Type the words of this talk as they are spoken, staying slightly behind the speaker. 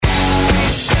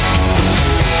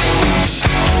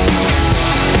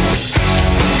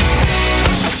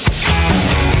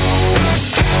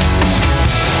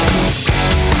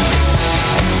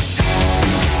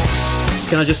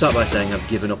I just start by saying I've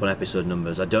given up on episode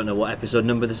numbers. I don't know what episode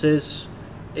number this is.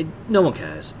 No one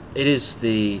cares. It is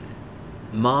the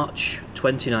March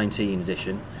 2019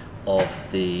 edition of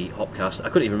the Hopcast. I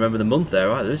couldn't even remember the month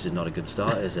there either. This is not a good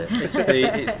start, is it?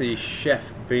 It's the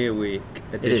Chef Beer Week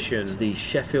edition. It's the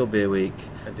Sheffield Beer Week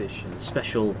edition.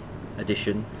 Special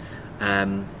edition.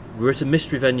 We're at a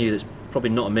mystery venue that's probably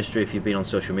not a mystery if you've been on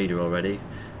social media already.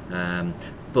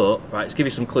 But, right, let's give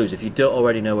you some clues. If you don't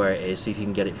already know where it is, see if you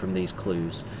can get it from these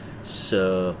clues.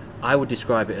 So, I would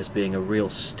describe it as being a real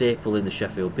staple in the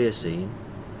Sheffield beer scene,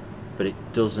 but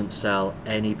it doesn't sell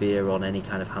any beer on any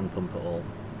kind of hand pump at all.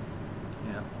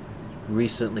 Yeah.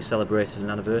 Recently celebrated an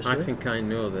anniversary. I think I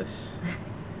know this.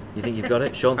 You think you've got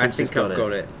it? Sean thinks I think he's got I've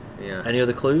got it. Yeah. Any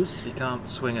other clues? You can't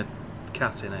swing a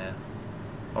cat in here.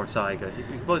 Or a tiger. You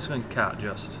can probably swing a cat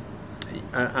just.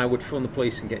 I would phone the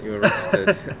police and get you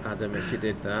arrested, Adam, if you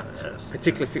did that. Yes.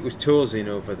 Particularly if it was Tosin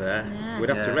over there. Yeah. We'd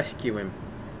have to Yeah. rescue him.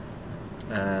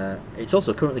 It's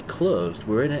also currently closed.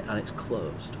 We're in it and it's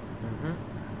closed. Mm-hmm.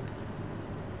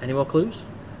 Any more clues?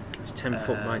 It's 10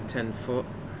 foot by 10 foot.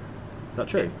 Not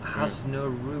true. It has no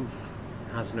roof.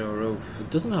 Has no roof. It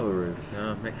doesn't have a roof.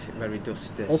 No, makes it very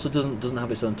dusty. Also doesn't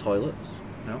have its own toilets.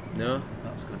 No, No,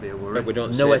 that's going to be a worry. but we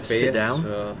don't Nowhere say to sit beer, down.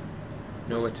 So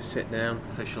nowhere to sit down.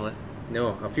 Officially.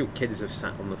 No, a few kids have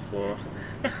sat on the floor.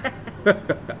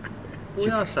 We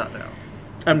are sat down.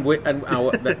 And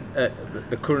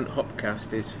the current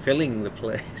Hopcast is filling the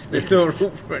place. There's no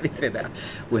room for anything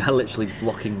else. We are literally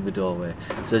blocking the doorway.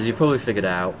 So as you probably figured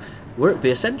out, we're at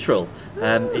Beer Central.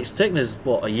 It's taken us,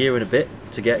 a year and a bit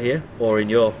to get here, or in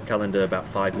your calendar about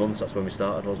 5 months, that's when we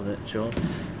started, wasn't it, Sean?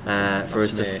 For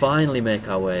us to May. finally make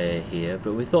our way here.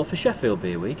 But we thought for Sheffield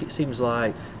Beer Week, it seems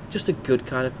like just a good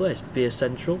kind of place. Beer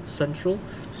Central,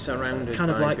 Surrounded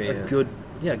kind of by like beer.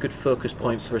 a good focus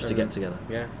point for us to get together.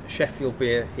 Yeah, Sheffield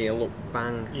Beer here, look,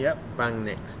 bang Yep.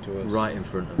 next to us. Right in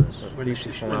front of us. We're in the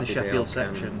Beautiful Sheffield Abbeydale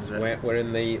section, cans. is it? We're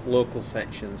in the local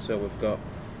section, so we've got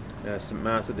St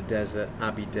Mars of the Desert,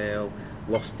 Abbeydale,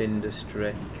 Lost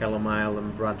Industry, Kellam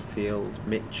Island, Bradfield,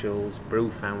 Mitchell's, Brew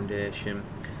Foundation,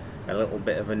 a little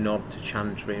bit of a nod to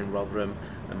Chantry and Rotherham,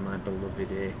 and my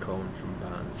beloved Acorn from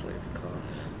Barnsley, of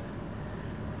course.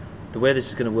 The way this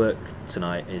is going to work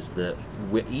tonight is that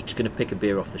we're each going to pick a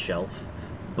beer off the shelf,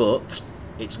 but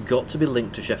it's got to be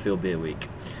linked to Sheffield Beer Week.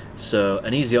 So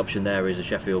an easy option there is a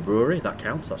Sheffield brewery, that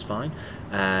counts, that's fine.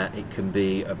 It can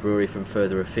be a brewery from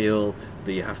further afield,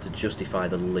 but you have to justify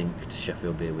the link to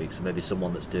Sheffield Beer Week. So maybe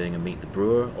someone that's doing a Meet the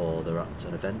Brewer, or they're at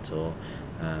an event, or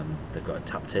they've got a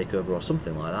tap takeover or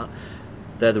something like that.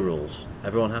 They're the rules.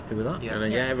 Everyone happy with that? Yeah.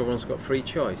 And everyone's got free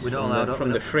choice. We're not from allowed the, up- from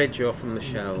we're the not- fridge or from the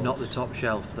shelves. Not the top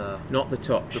shelf, though. Not the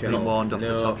top We've shelf. been warned off the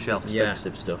No. top shelf. Yeah.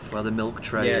 Expensive stuff. Where the milk Yeah,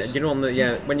 trays. you know,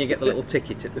 when you get the little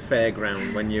ticket at the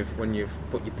fairground, when you've put your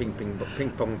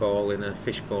ping pong ball in a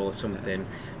fishbowl or something,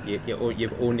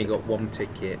 you've only got one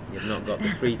ticket. You've not got the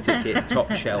free ticket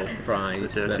top shelf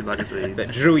prize The dirty magazines. that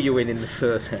drew you in the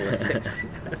first place.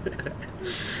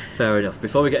 Fair enough.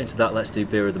 Before we get into that, let's do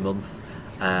Beer of the Month.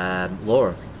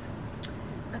 Laura.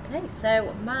 Okay,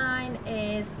 so mine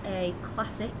is a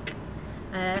classic.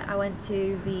 I went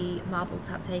to the Marble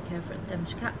Tap Takeover at the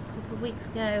Devonshire Cap a couple of weeks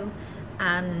ago,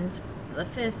 and the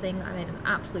first thing I made an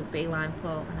absolute beeline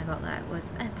for when I got there was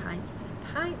a pint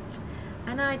of pint.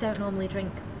 And I don't normally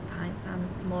drink pints, I'm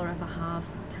more of a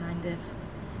halves kind of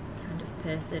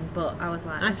person, but I was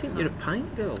like, I think you're a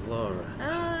pint girl, Laura.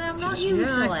 I'm not Yeah,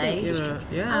 usually. I think you're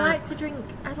yeah. I like to drink.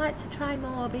 I'd like to try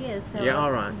more beers. So Yeah,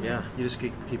 all right, yeah. You just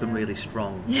keep them really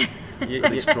strong. You-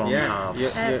 Really strong halves.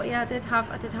 But yeah, I did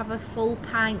have a full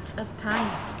pint of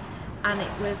pint, and it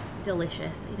was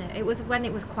delicious. You know, it was when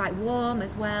it was quite warm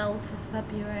as well for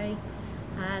February,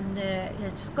 and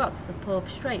just got to the pub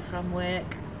straight from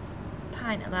work,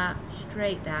 pint of that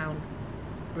straight down,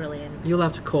 brilliant. Are you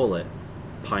allowed to call it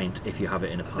pint if you have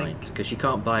it in a think- pint? Because you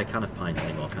can't buy a can of pint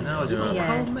anymore, can No, you? is it not Yeah.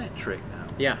 called metric now?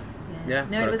 Yeah. Yeah,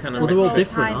 No, but it was kind still of- Well, they're all called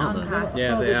different, pint aren't on they? pint.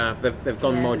 Yeah, they are. They've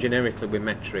gone Yeah. more generically with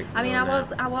metric. I mean, than,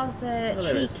 I was there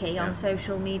is, cheeky yeah. on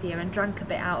social media and drank a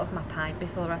bit out of my pint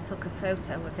before I took a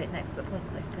photo of it next to the plug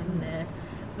clip, and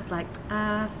was like,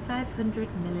 500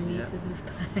 millilitres of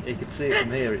pint. You can see it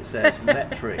from here. It says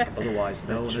metric, otherwise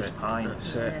known as Metric, pint.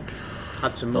 that's Yeah. it.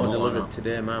 Had some more Don't like delivered that.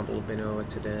 today. Marble have been over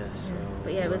today. So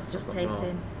But yeah, it was I've just got more.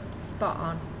 tasting spot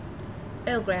on.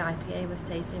 Earl Grey IPA was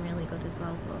tasting really good as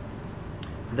well, but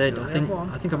They'd, Do I they think have one?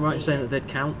 I think I'm right in saying that they'd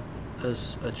count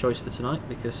as a choice for tonight,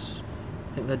 because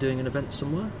I think they're doing an event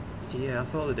somewhere. Yeah, I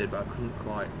thought they did, but I couldn't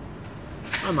quite.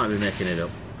 I might be making it up.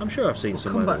 I'm sure I've seen We'll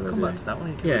somewhere. come back that they're to that one.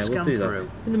 You can doing. have a Yeah, we'll scan do that. through.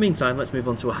 In the meantime, let's move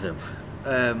on to Adam.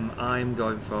 I'm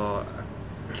going for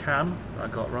a can that I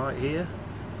got right here.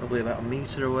 probably about a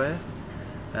metre away.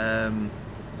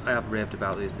 I have raved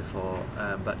about these before,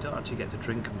 but I don't actually get to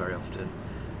drink them very often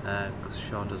because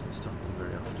Sean doesn't stock them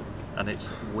very often. And it's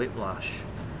Whiplash,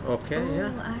 Okay, Oh,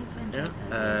 yeah. I've enjoyed Yeah.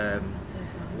 that.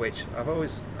 which I've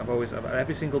always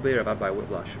every single beer I've had by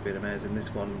Whiplash has been amazing.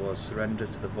 This one was Surrender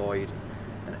to the Void,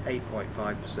 an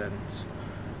 8.5%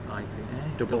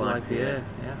 IPA, Double IPA.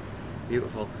 yeah,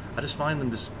 beautiful. I just find them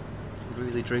just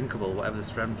really drinkable, whatever the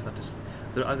strength.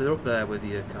 They're either up there with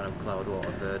your kind of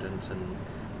Cloudwater, Verdant, and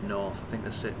North. I think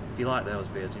if you like those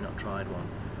beers, you've not tried one,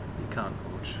 you can't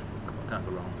go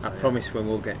wrong. I promise we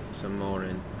will get some more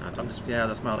in, Adam.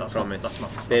 That's my promise. That's my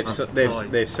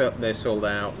They've sold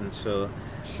out, and so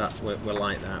that we're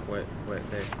like that.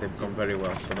 They've gone very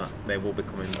well, so that they will be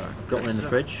coming back. I've got one in the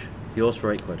fridge. Yours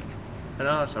for £8. No,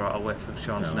 that's alright, I'll wait for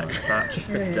Sean's No. next batch.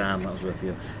 Damn, that was worth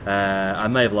you. I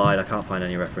may have lied. I can't find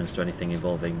any reference to anything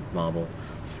involving marble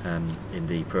in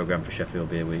the programme for Sheffield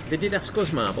Beer Week. They did ask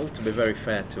us Marble, to be very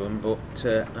fair to them, but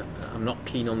I'm not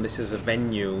keen on this as a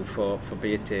venue for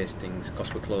beer tastings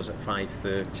because we close at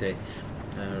 5:30.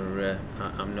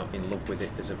 I'm not in love with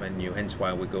it as a venue, hence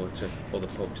why we go to other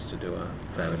pubs to do our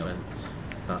Fair enough.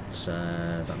 events.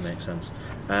 That makes sense.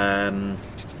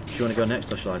 Do you want to go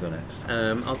next, or shall I go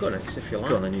next? I'll go next if you like.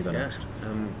 Go on then, you go next.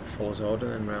 Follows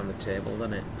order and round the table,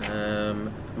 doesn't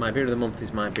it? My beer of the month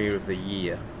is my beer of the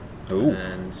year. Ooh.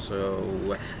 And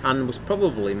so, and was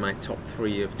probably my top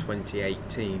 3 of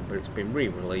 2018, but it's been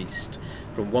re-released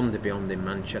from Wander Beyond in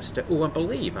Manchester. Oh, I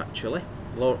believe actually,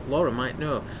 Laura might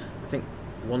know. I think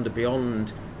Wander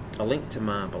Beyond, a link to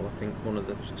Marble. I think one of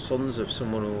the sons of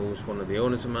someone who's one of the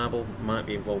owners of Marble might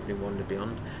be involved in Wander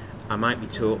Beyond. I might be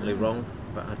totally wrong,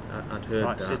 but I'd heard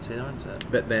Right that. city, isn't it?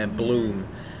 But their Bloom,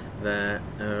 their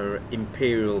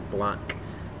Imperial Black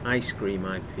ice cream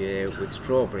IPA with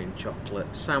strawberry and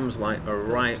chocolate sounds like a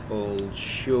right old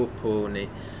show pony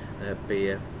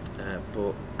beer,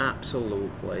 but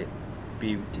absolutely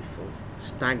beautiful,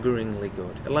 staggeringly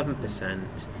good.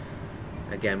 11%.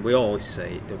 Again, we always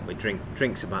say it, don't we?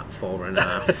 Drinks about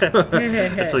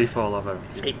 4.5. Until you fall over.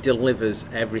 It delivers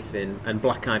everything, and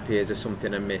black IPAs are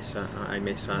something I miss.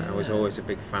 I was always a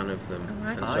big fan of them, Oh,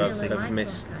 I and really so like I've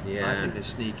missed. black Yeah, I think they're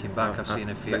sneaking back. I've seen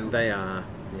a few. They are.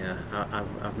 Yeah,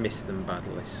 I've missed them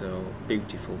badly. So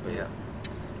beautiful beer.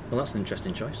 Yeah. Well, that's an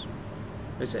interesting choice.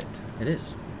 Is it? It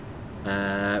is.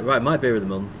 Right, my beer of the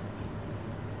month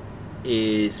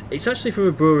it's actually from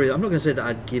a brewery. I'm not going to say that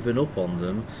I'd given up on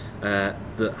them,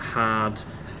 but had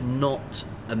not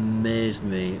amazed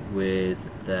me with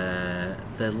their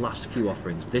last few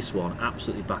offerings. This one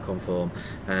absolutely back on form,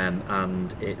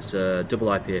 and it's a double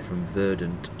IPA from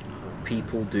Verdant.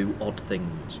 People Do Odd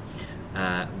Things,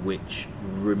 which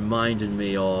reminded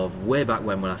me of way back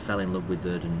when I fell in love with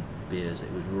Verdant beers.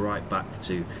 It was right back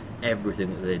to everything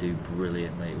that they do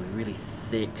brilliantly. It was really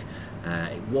thick.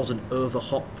 It wasn't over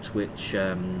hopped, which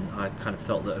I kind of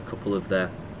felt that a couple of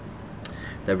their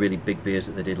really big beers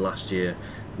that they did last year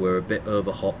were a bit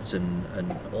over hopped and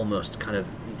almost kind of,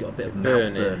 you got a bit of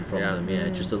mouth burn from them. Yeah,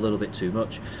 just a little bit too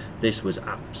much. This was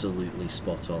absolutely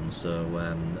spot on. So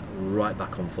right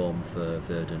back on form for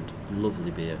Verdant. Lovely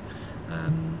beer,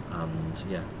 and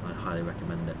yeah, I highly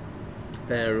recommend it.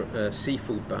 Their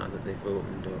seafood bar that they've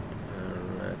opened up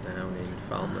down in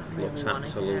Falmouth really looks wanna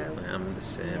absolutely. go. I'm the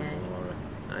same, Yeah. Laura.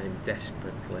 I'm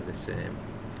desperately the same.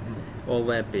 All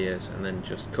their beers, and then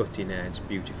just cutting edge,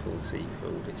 beautiful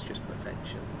seafood. It's just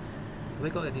perfection. Have they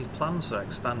got any plans for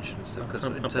expansion and stuff? Because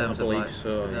in I terms of believe like,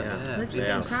 so, yeah. They've They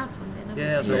done have. crowdfunding, haven't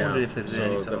yeah, so I they? wondered if there was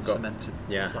any So sort of they've got- cemented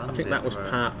Yeah, I plans think that in was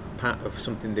for part of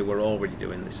something they were already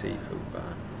doing, the seafood bar.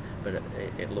 But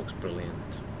it looks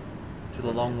brilliant. It's a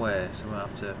long way, so we'll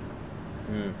have to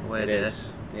wait It it.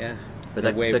 is, yeah. But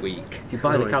They're way they're- weak. If you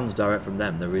buy the Right. cans direct from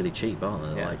them, they're really cheap, aren't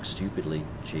they? Yeah. Like stupidly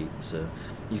cheap. So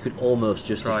you could almost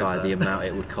justify Drive the there. amount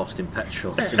it would cost in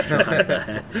petrol to drive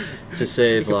there to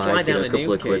save You could fly like down a to couple of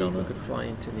Newquay, quid on you it. could fly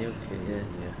into Newquay,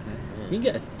 yeah. You can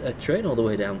get a train all the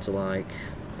way down to like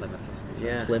Plymouth or something.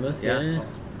 Yeah. Plymouth, Yeah. yeah,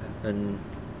 and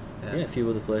Yeah. yeah, a few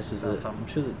other places that Southampton. I'm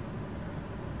sure that.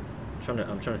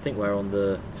 I'm trying to think where on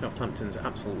the. Southampton's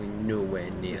absolutely nowhere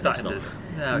near. Is that It's in not-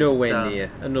 the, no, Nowhere it's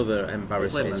near. Another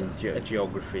embarrassing Plymouth.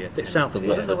 geography. If it's south of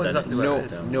Yeah, I Watford, don't know then exactly it's where No, it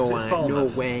is. down. no, Is it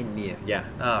Falmouth? nowhere near. Yeah.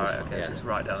 Oh, right, okay, so it's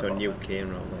right down So the bottom. Newquay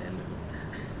and all the end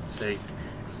of See,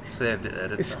 saved it there,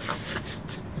 didn't it.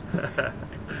 I?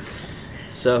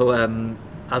 So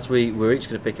as we're each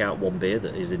going to pick out one beer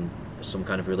that is in some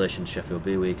kind of relation to Sheffield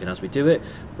Beer Week, and as we do it,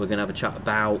 we're going to have a chat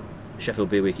about Sheffield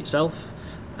Beer Week itself,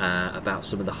 about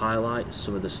some of the highlights,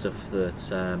 some of the stuff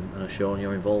that I know, Sean,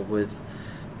 you're involved with,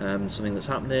 something that's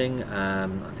happening.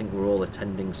 I think we're all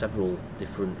attending several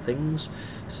different things,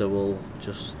 so we'll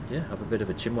just have a bit of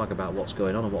a chinwag about what's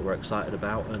going on and what we're excited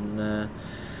about, and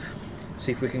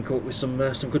see if we can come up with some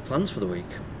good plans for the week.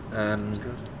 Good.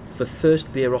 For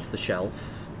first beer off the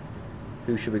shelf,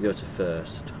 who should we go to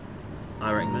first?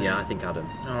 I reckon. Me. Yeah, I think Adam.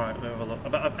 All right, we'll have a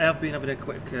look. I have been having a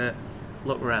quick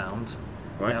look round.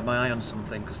 Right. I have my eye on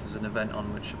something because there's an event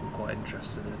on which I'm quite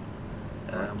interested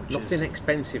in. Which Nothing is...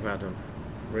 expensive, Adam.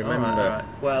 Remember. All right.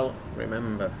 Well,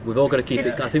 Remember. We've all got to keep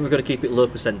it. Yeah. I think we've got to keep it low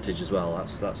percentage as well.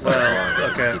 That's well, how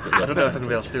I okay. keep it I low don't know if I'm going to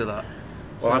be able to percentage. do that.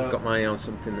 Well, So- I've got my eye on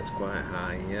something that's quite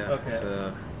high. Yeah.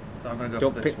 Okay. So I'm going to go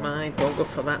Don't for this pick one. mine. Don't go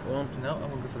for that one. No, I'm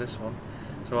going to go for this one.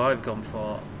 So I've gone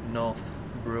for North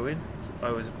Brewing.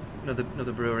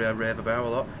 Another brewery I rave about a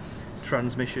lot.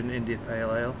 Transmission India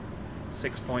Pale Ale,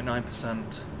 6.9%.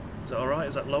 Is that all right?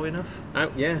 Is that low enough?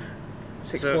 Oh yeah,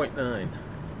 6.9.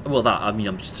 Well,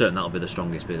 I'm certain that'll be the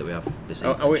strongest beer that we have this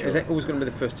evening. Wait, sure. is it who's going to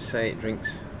be the first to say it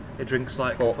drinks It drinks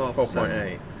like 4.8?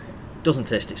 4%. Doesn't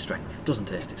taste its strength. Doesn't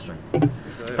taste its strength.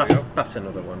 So there we go. Pass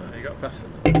another one. There you go. Pass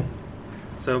another.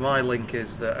 So my link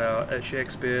is that at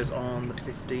Shakespeare's on the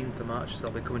 15th of March, so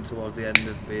they'll be coming towards the end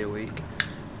of Beer Week.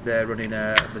 They're running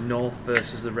the North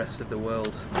versus the rest of the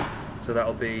world. So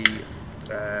that'll be,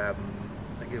 I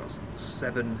think it was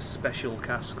 7 special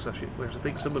casks. Actually, whereas I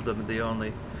think some of them I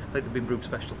think they've been brewed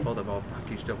special for them or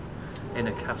packaged up in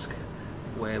a cask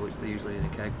way, which they're usually in a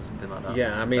keg or something like that.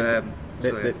 Yeah, I mean,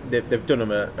 so they've done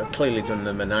them clearly done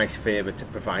them a nice favour to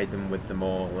provide them with them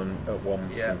all and at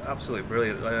once. yeah, and- absolutely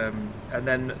brilliant. And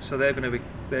then so they're going to be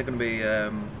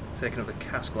taking up the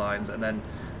cask lines, and then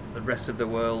the rest of the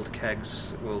world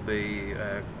kegs will be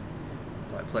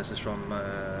like places from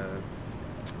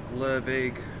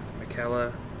Lervig,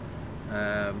 Mikella,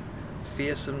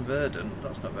 Fierce and Verdun.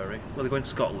 That's not very well. They're going to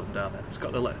Scotland, aren't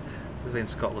they? They're in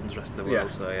Scotland's rest of the world. Yeah.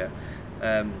 So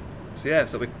yeah.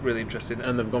 So it'll be really interesting.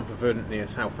 And they've gone for Verdant near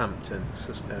Southampton. It's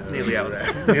just Uh, nearly out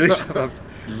yeah. there. Nearly Southampton.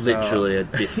 Literally a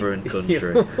different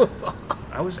country.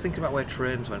 I was thinking about where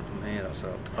trains went from here. That's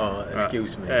all. Oh,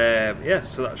 excuse me. Yeah,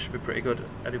 so that should be pretty good.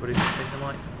 Anybody think they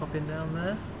might pop in down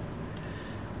there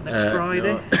next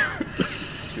Friday? No.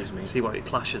 Excuse me. See what it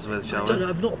clashes with, I shall don't know,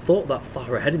 we? I've not thought that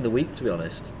far ahead in the week, to be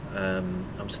honest.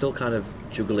 I'm still kind of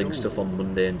juggling stuff on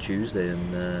Monday and Tuesday,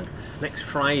 and Next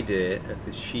Friday at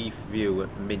the Sheaf View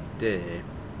at midday,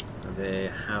 they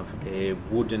have a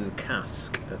wooden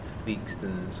cask of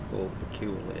Theakston's Old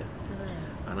Peculiar.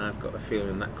 And I've got a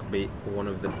feeling that could be one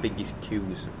of the biggest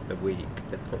queues of the week.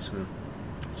 They put some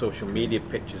social media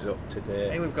pictures up today.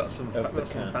 Hey, we've got some of the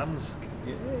fans. cask.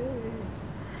 Yay.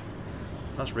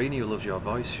 That's Rini who loves your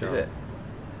voice, Sean. Is it?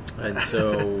 And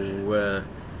so,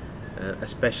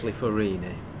 especially for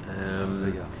Rini, There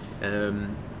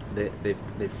you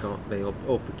they've got the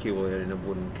Old Peculiar in a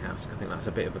wooden cask. I think that's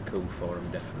a bit of a coup for them,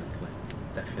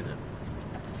 definite.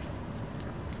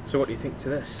 So, what do you think to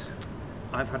this?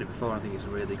 I've had it before. I think it's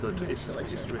really good. It's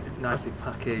delicious. really nicely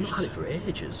I've packaged. not had it for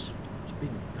ages. It's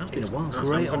been a while. It's since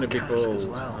great I'm going to on be cask bold. as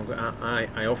well.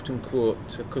 I often quote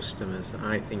to customers that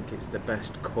I think it's the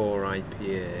best core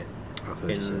IPA I've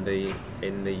heard you say.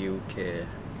 in the UK.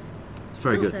 It's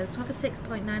very good. Also, to have a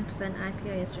 6.9%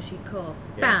 IPA is just your core.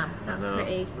 Yeah, Bam! That's I know.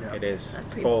 pretty. Yeah. It is. That's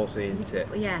It's pretty ballsy, isn't it?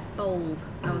 Yeah, bold.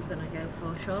 I was gonna go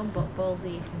for Sean, but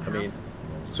ballsy you can I have. mean,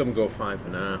 some go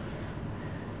 5.5.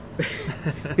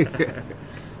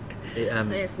 It It's doesn't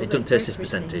very taste its pretty.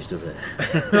 percentage, does it? I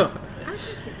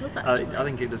think it does actually. I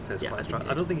think it does taste Yeah, quite I strong.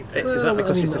 think I don't think it Is tastes. that Well,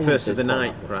 because I it's mean, the I first of the wouldn't say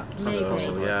night, quite perhaps? Maybe.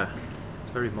 So, yeah,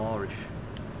 It's very Moorish.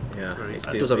 yeah. very- It's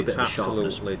it does have a it's bit of a sharpness.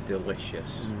 absolutely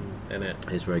delicious, isn't it?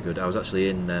 It's very good. I was actually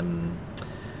in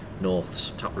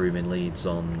North's tap room in Leeds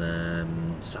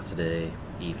on Saturday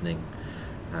evening,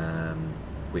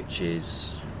 which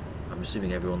is, I'm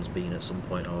assuming everyone's been at some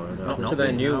point or other. I've Not to their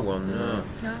been. new no. one, no.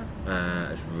 No.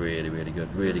 It's really, really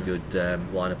good. Really good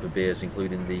lineup of beers,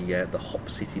 including the Hop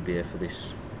City beer for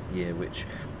this year, which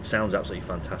sounds absolutely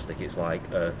fantastic. It's like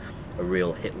a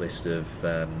real hit list of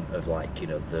like, you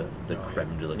know, the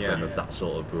creme de la creme Yeah. of that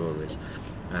sort of breweries.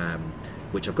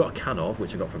 Which I've got a can of,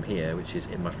 which I got from here, which is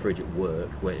in my fridge at work,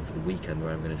 waiting for the weekend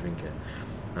where I'm going to drink it.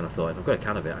 And I thought, if I've got a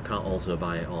can of it, I can't also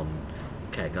buy it on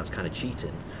keg. That's kind of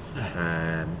cheating.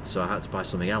 So I had to buy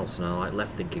something else, and I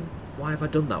left thinking, why have I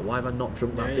done that? Why have I not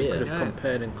drunk Yeah, that you beer? could have Yeah.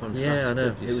 compared and contrasted. Yeah, I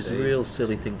know. you It was see. a real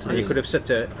silly thing to And do. you could have set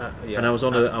a. Yeah, And I was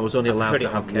only allowed to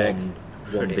have one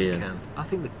Freddie beer. can. I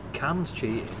think the can's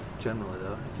cheating generally,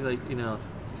 though. I feel like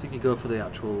I think you go for the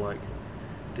actual like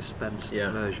dispensed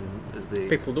Yeah. version as the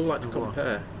People do like to the one.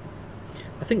 compare.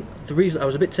 I think the reason I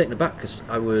was a bit taken aback because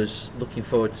I was looking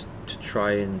forward to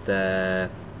trying their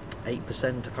 8%.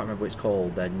 I can't remember what it's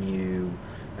called. Their new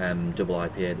double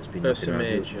IPA that's been Ursa knocking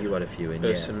around. Major. You had a few in,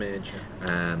 Ursa yeah. Major.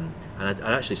 And I'd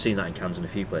actually seen that in cans in a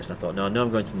few places, and I thought, no, I know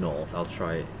I'm going to North, I'll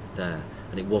try it there.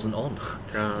 And it wasn't on.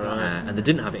 Right. And they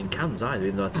didn't have it in cans either,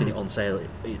 even though I'd seen it on sale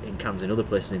in cans in other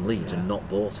places in Leeds and not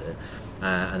bought it.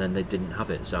 And then they didn't have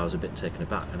it, so I was a bit taken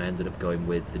aback. And I ended up going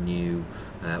with the new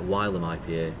Wylam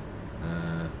IPA,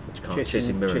 which can't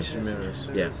Chasing Mirrors. Chasing Mirrors.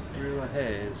 Yeah. Through a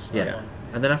haze. Yeah.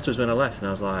 And then afterwards when I left, and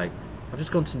I was like, I've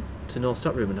just gone to North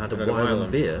Stat Room and had a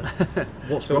Wylam beer.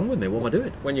 What's wrong with me? What am I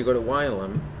doing? When you go to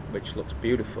Wylam, which looks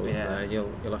beautiful, Yeah.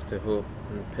 you'll have to hope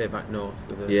and pay back north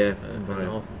with a, Yeah, a right.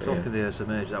 north beer. Talking of the Ursa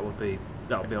Major, that would be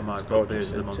on my It's top gorgeous,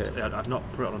 beers of the isn't month. it? I've not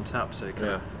put it on tap, so it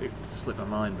slipped my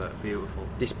mind, but beautiful.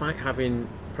 Despite having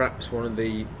perhaps one of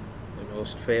the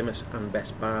most famous and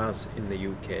best bars in the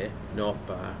UK, North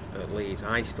Bar at Leeds,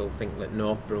 I still think that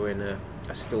North Brewing are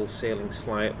still sailing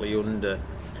slightly under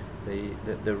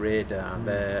the radar.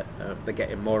 They're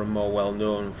getting more and more well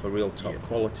known for real top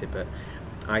quality, but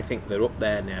I think they're up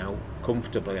there now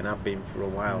comfortably and have been for a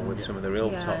while with some of the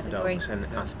real top I'd agree. dogs, and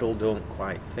I still don't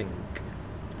quite think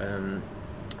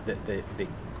that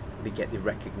they get the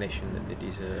recognition that they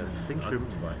deserve. I think if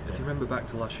you remember back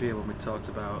to last year when we talked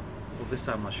about, well, this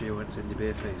time last year we went to Indie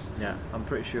Beer Feast. Yeah. I'm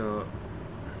pretty sure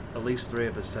at least 3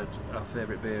 of us said our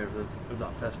favourite beer of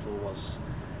that festival was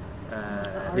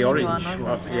that The orange orange, one,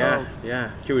 wasn't it?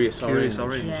 yeah, Curious Curious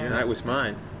Orange. Orange, yeah. That was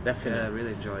mine, definitely. Yeah, I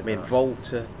really enjoyed I mean, that.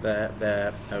 Volta,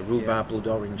 their rhubarb blood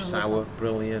orange I love sour, Volta.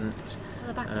 brilliant. Well,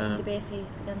 they're back at the Beer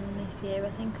Feast again this year, I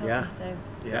think, aren't Yeah. they? So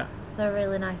Yeah, they're a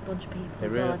really nice bunch of people They're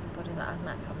as well. really Everybody that I've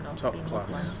met from North's top been class.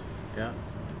 lovely. Yeah,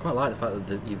 I quite like the fact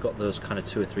that you've got those kind of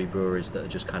 2 or 3 breweries that are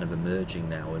just kind of emerging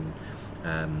now, and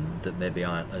that maybe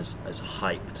aren't as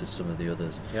hyped as some of the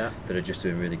others yeah. that are just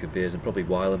doing really good beers, and probably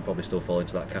Wylam probably still fall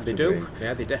into that They category. do.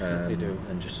 Yeah, they definitely do.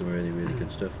 And just some really, really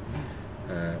good stuff.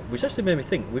 Which actually made me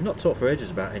think, we've not talked for ages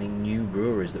about any new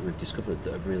breweries that we've discovered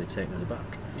that have really taken us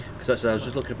aback. Because actually I was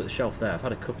just looking up at the shelf there, I've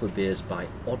had a couple of beers by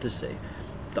Odyssey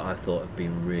that I thought have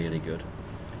been really good.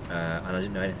 And I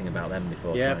didn't know anything about them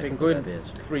before. Yeah, trying I've a been couple of going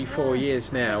their beers. 3-4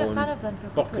 years now, Been a fan and of them for a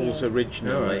couple of bottles years.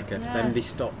 originally. Oh, right, okay. Yeah. Then they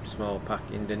stopped small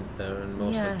packing, didn't they? And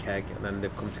mostly Yeah. keg, and then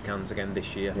they've come to cans again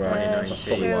this year. Right, Uh, that's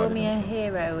probably why Show they Me a don't.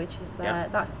 Hero, which is Yeah.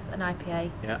 that's an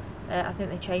IPA. Yeah, I think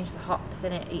they changed the hops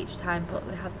in it each time, but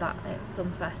we had that at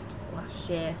Sunfest last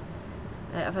year.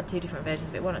 I've had 2 different versions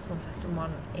of it, one at Sunfest and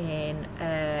one in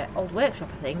Old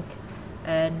Workshop, I think,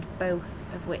 and both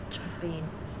of which have been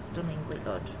stunningly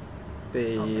good.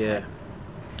 they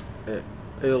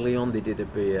early on they did a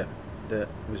beer that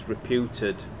was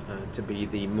reputed to be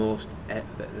the most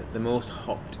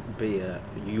hopped beer,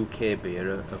 UK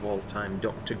beer of all time,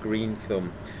 Dr. Green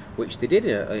Thumb, which they did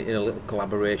in a little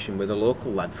collaboration with a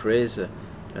local lad, Fraser,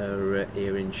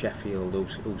 here in Sheffield,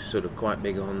 who's sort of quite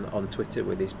big on Twitter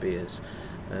with his beers,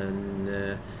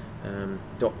 and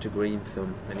Dr. Green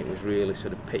Thumb, and it was really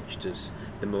sort of pitched as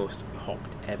the most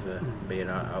hopped ever beer.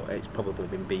 It's probably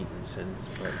been beaten since,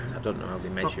 but I don't know how they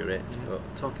measure it. Yeah,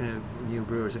 But talking of new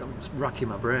brewers, I'm just racking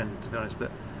my brain to be honest, but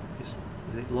is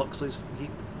it Loxley's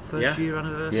first Yeah. year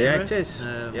anniversary? yeah, it is.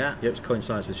 Yeah. Yeah, it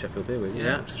coincides with Sheffield Beer Week.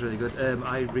 Yeah, which is really good.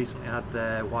 I recently had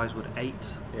their Wisewood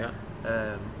 8, Yeah.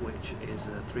 which is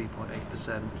a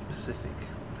 3.8% Pacific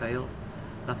Pale.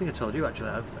 And I think I told you actually,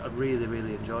 I really,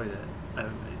 really enjoyed it.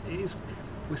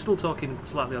 We're still talking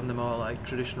slightly on the more like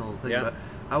traditional thing, Yeah. but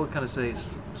I would kind of say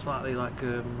it's slightly like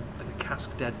a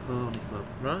cask dead pony club.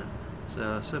 Right.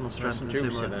 So similar strength and and juicy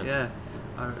similar. then. Yeah,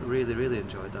 I really, really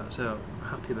enjoyed that. So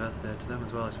happy birthday to them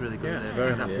as well. It's really good. Yeah, They've very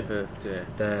kind of- happy birthday.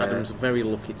 They're- Adam's very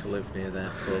lucky to live near their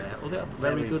pub. Yeah, well, they're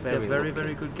very good. They're very, very very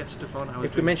lucky. good guest of honour.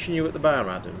 If we mention you at the bar,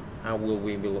 Adam, how will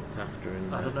we be looked after?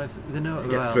 I don't know if they know it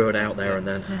Get well. thrown out there and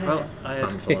then. Well, I had,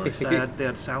 Banned for life. they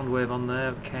had Soundwave on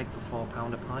there, keg for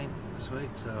 £4 a pint this week.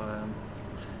 So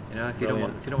if you don't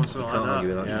want something can't like argue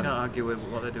that, with that, you yeah. can't argue with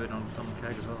what they're doing on the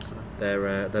keg as well. So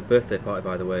Their birthday party,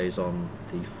 by the way, is on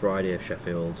the Friday of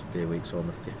Sheffield Beer Week, so on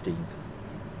the 15th,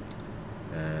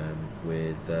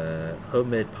 with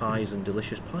homemade pies and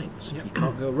delicious pints. Yep. You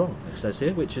can't go wrong, it says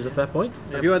here, which is a fair point.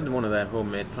 Have you had one of their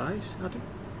homemade pies, Adam?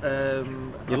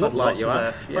 you You look like you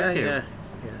have. Thank you.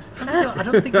 Yeah. I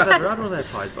don't think I've ever had one of their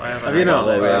pies, but I have. Have you not?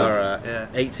 there we Well, are. all right. Yeah.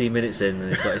 18 minutes in and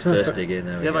he's got his first dig in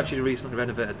there. we They've go. actually recently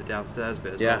renovated the downstairs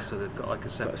bit as Yeah. well, so they've got like a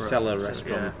separate cellar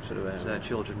restaurant sort of it's area.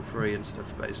 children free and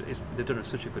stuff. But they've done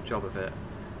such a good job of it.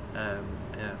 Yeah,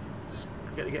 just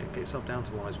get yourself down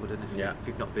to Wisewood, and if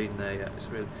you've not been there yet, it's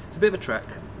a bit of a trek,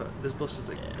 but there's buses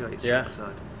that go straight Yeah.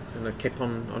 outside. And a kip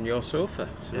on your sofa.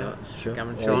 So Yeah. that's Sure.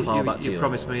 guaranteed. Or Sean, pile back to you yours.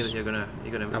 promised me that you're gonna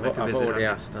I've make a visit. already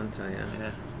haven't asked, haven't I? you? Yeah.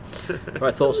 Yeah.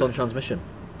 Right, thoughts on transmission?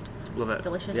 Love it.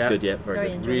 delicious. Yeah. Good, yeah, very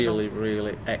good. enjoyable. Really,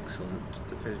 really excellent.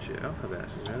 To finish it off a bit,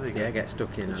 it's really good. Yeah, get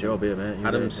stuck in. It's Adam. your beer, mate. You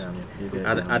Adam's- get it down, you get it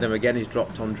Adam, down. Adam again is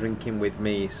dropped on drinking with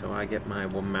me, so I get my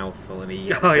one mouthful and he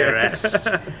gets Oh, the yeah. rest.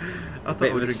 I thought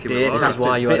Bit we were of a drinking state more. This is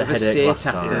why you had bit a of headache state last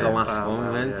after time. the last Wow, one,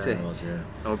 wow, wasn't yeah. it? It was, yeah.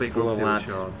 I'm a bit Poor grumpy lad.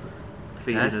 with Sean.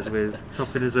 Feeding Huh? us with,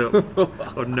 topping us up Oh,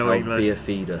 unknowingly. beer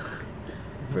feeder.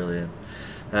 Brilliant.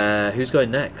 Who's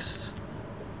going next?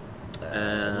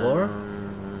 Laura?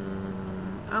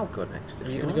 I'll go next. If Are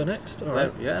you you going to go want. next? All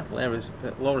right. Yeah,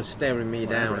 Laura's staring me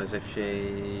down Whatever. as if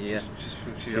she. Yeah.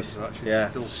 She's yeah.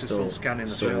 still scanning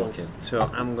the still shelves. looking. So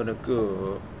I'm going to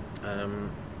go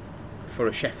for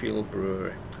a Sheffield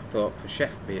brewery. I thought for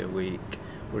Chef Beer Week,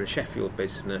 we're a Sheffield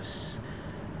business.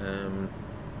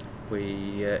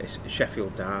 It's a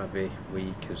Sheffield Derby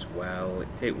week as well.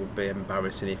 It would be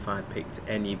embarrassing if I picked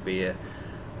any beer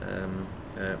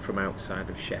from outside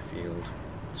of Sheffield.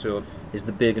 So Is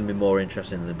the beer going to be more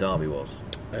interesting than the Derby was?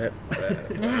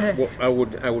 what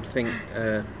I would think.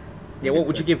 Yeah, what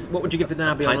would you give the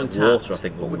Derby on pint of Untapped? water, I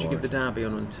think, what would would be you more give the Derby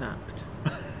on Untapped?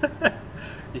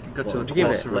 You can go What to a would you give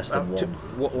quarter it? Less than of- one.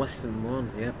 What less than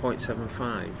one? Yeah, 0.75.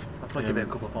 I'd probably give it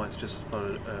a couple of points just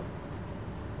for,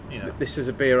 This is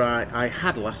a beer I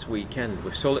had last weekend.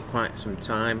 We've sold it quite some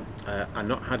time. I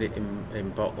not had it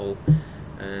in bottle,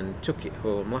 and took it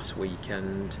home last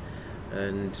weekend,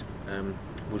 and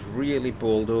was really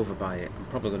bowled over by it. I'm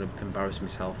probably going to embarrass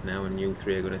myself now, and you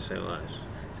three are going to say, "Well,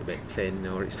 it's a bit thin,"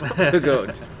 or "It's not so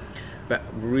good." But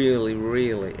really,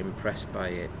 really impressed by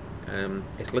it.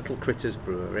 It's Little Critters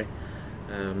Brewery,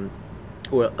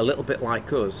 who are a little bit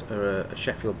like us, are a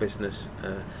Sheffield business,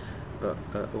 but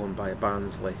owned by a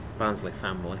Barnsley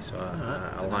family, so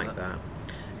I like that.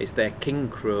 It's their King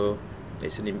Crow.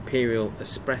 It's an Imperial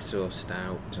Espresso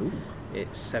Stout. Ooh.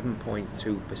 It's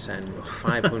 7.2%,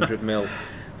 500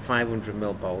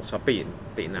 ml bottle. So I've beaten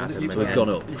Adam So again. we've gone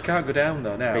up. You can't go down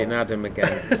though now. Beaten Adam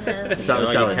again. Is that the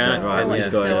No, challenge you then? can't, Right, we're yeah,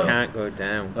 just going you up. can't go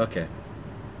down. Okay.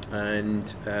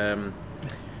 And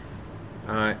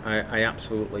I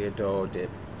absolutely adored it.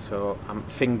 So I'm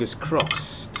fingers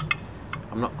crossed.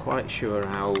 I'm not quite sure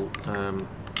how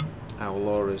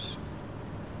Laura's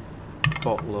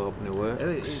bottle opener works. Oh,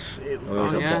 is it yeah,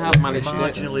 bottle I've managed it.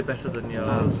 marginally better than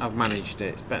yours. I've managed it.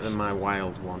 It's better than my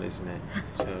wild one, isn't it?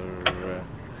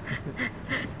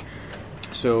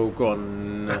 So go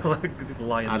on,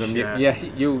 Lion's Adam. share.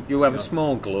 You have a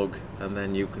small glug, and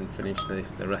then you can finish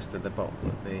the rest of the bottle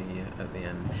at the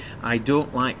end. I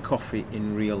don't like coffee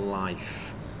in real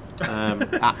life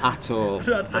at all. I don't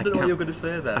know what can't- you're going to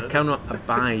say there. I cannot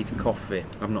abide coffee.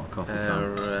 I'm not a coffee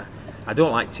fan. I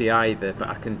don't like tea either, but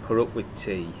I can put up with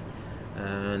tea.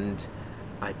 And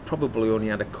I probably only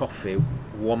had a coffee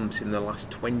once in the last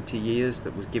 20 years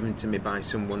that was given to me by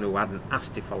someone who hadn't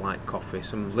asked if I liked coffee,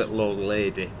 some little old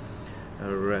lady,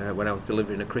 when I was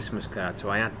delivering a Christmas card, so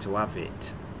I had to have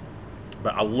it.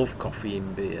 But I love coffee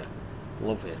in beer.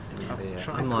 Love it in beer.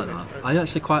 I'm like that. I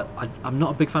actually I'm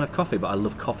not a big fan of coffee, but I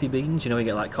love coffee beans. You know, you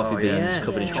get like coffee Oh, yeah. beans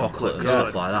covered in Yeah. chocolate and Chocolate,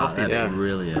 stuff like that. coffee They're beans.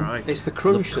 brilliant. Right. It's the I love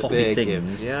crunch that coffee they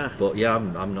things, give. Yeah. but yeah,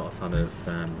 I'm not a fan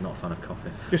of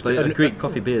coffee. Just But a- Greek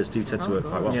coffee beers do tend to Smells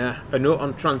work quite well. Yeah, a note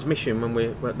on transmission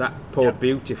when that poured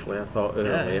beautifully, I thought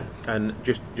earlier, Yeah. and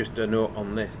just a note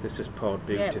on this. This is poured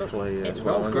Yeah, it looks, beautifully it as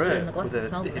well. looks and good great. in the glass. With It a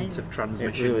smells hint amazing. of It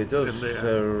transmission. really does. in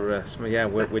there. So yeah,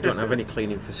 we don't have any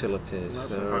cleaning facilities.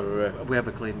 That's So, all right. We have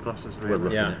a clean glasses, We're really.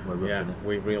 roughing yeah, it. We're roughing yeah, it.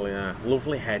 we really are.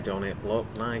 Lovely head on it. Look,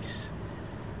 nice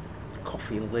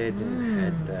coffee laden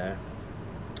head there.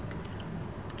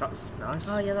 That's nice.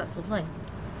 Oh yeah, that's lovely.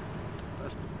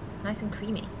 That's- Nice and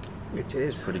creamy. It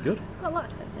is Pretty good. Got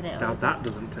lactose in it. or Now is that it-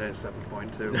 doesn't taste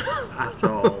 7.2 at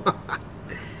all.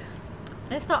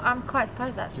 It's not. I'm quite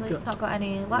surprised actually. You've It's not got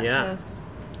any lactose. Yeah.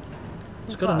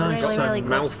 It's got a nice really, really good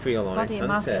mouthfeel on body it,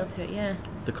 and hasn't mouthfeel it? to it. Yeah.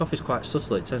 The coffee's quite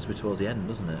subtle. It tends to be towards the end,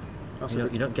 doesn't it?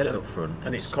 You don't get it up front.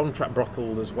 And it's contract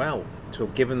bottled as well. So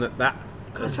given that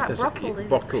Contract bottled, is it?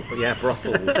 bottled, yeah,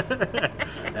 bottled.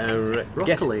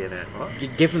 Broccoli in it. What?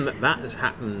 Given that has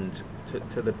happened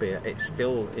to the beer, it's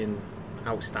still in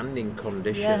outstanding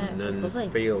condition Yeah, no, it's just and lovely.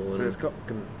 feel. So And it's got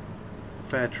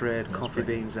fair trade That's coffee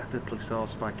pretty- beans ethically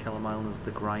sourced by Kellam Island's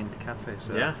The Grind Cafe.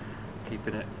 So yeah,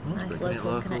 keeping it, Nice keeping it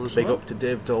local local as connection. big well. up to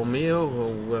Dave Dolmio,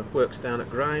 who works down at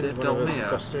Grind. Dave one of us Dolmio?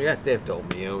 customers. Yeah, Dave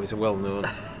Dolmio is a well-known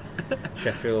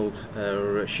Sheffield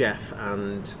chef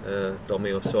and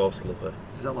Dolmio sauce lover.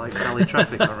 Is that like Sally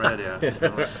Traffic on radio?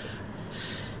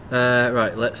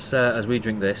 Right, let's as we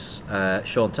drink this,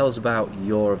 Sean, tell us about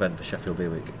your event for Sheffield Beer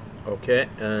Week. Okay,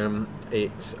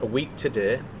 it's a week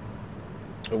today.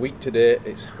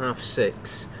 It's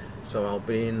 6:30, so I'll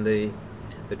be in the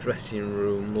the dressing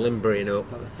room, limbering up,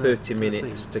 Is that the 30 13th?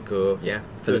 minutes to go. Yeah,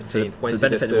 For the 13th, for the Wednesday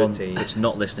benefit the of anyone 13th. that's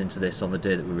not listening to this on the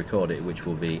day that we record it, which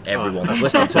will be everyone that's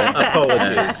listening to it.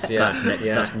 Apologies. Yeah, That's next.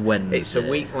 yeah. That's Wednesday. It's a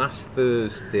week last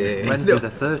Thursday. Wednesday the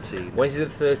 13th Wednesday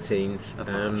the 13th. of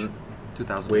March,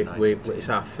 We, 2009. it's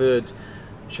our third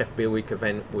Chef Beer Week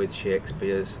event with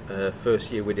Shakespeare's. First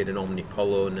year we did an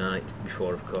Omnipolo night,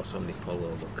 before of course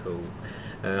Omnipolo were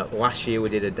cool. Last year we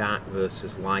did a dark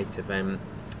versus light event.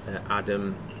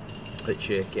 Adam at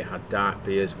Shaky had dark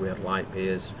beers, we had light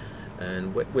beers,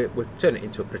 and we turned it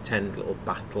into a pretend little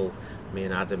battle, me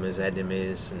and Adam as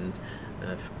enemies,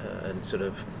 and sort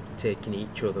of taking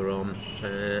each other on,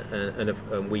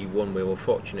 and we won. We were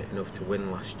fortunate enough to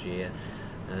win last year,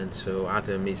 and so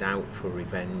Adam is out for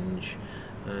revenge,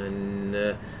 and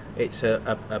it's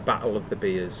a battle of the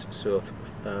beers. So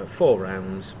 4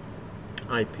 rounds: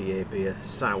 IPA beer,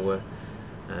 sour,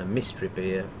 mystery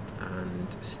beer,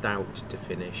 and stout to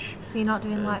finish. So you're not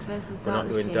doing And light versus We're dark not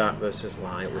this doing year? dark versus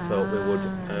light. We thought we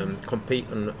would compete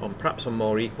on perhaps on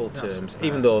more equal That's terms. fair.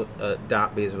 Even though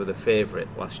dark beers were the favourite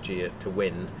last year to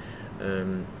win,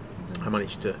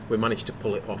 we managed to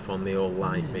pull it off on the all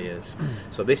light beers.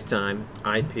 So this time,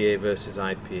 IPA versus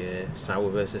IPA, sour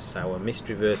versus sour,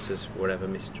 mystery versus whatever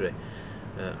mystery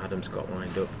Adam's got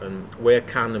lined up, and we're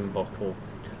can and bottle.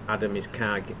 Adam is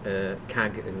cag and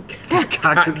Kag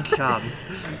and can.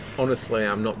 Honestly,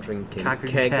 I'm not drinking. Keg and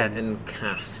Keg Ken. and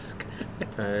cask.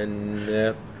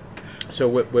 And so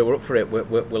we're up for it. We're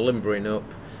limbering up.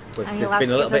 Are you There's allowed been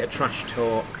to a little give bit of us- trash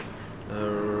talk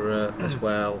as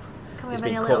well. Can we He's have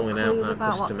any been little calling out clues our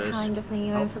about customers. what kind of thing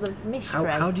you're in for the mystery?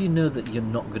 How do you know that you're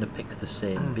not going to pick the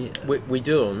same beer? We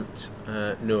don't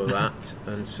know that,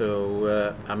 and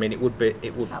so I mean it would be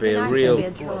That'd a be nice, real.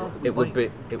 there'd be a draw. It would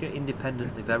be. Get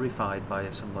independently verified by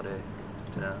somebody.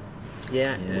 You know.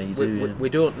 Yeah, Yeah, you we, do, we, yeah. we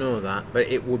don't know that, but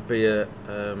it would be a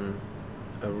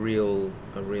real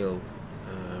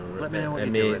Let me know what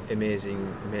you're doing.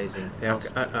 amazing thing.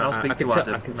 I'll speak to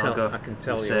Adam. I can and I'll tell. go, I can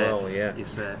tell "You're you safe, all. Yeah. You're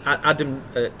safe. Adam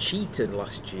cheated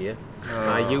last year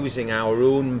by Oh. using our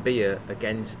own beer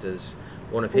against us.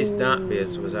 One of his dark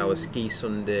beers was our Ski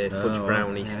Sunday Fudge Oh,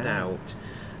 Brownie yeah. Stout.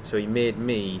 So he made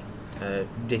me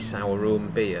diss our own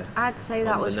beer. I'd say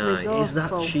that on the was night. resourceful. Is that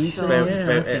for cheating? sure. Very- Yeah,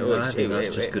 very- I think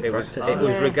that's just good practice. It was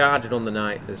Yeah. regarded on the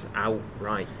night as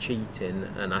outright cheating,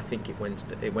 and I think it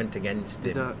went against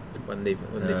him Don't- when the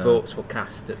No. votes were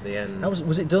cast at the end. How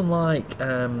was it done like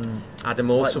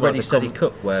Adam also like Ready has a Steady com-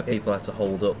 Cook, where people had to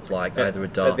hold up like either a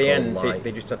dark at the or end, light?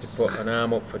 they just had to put an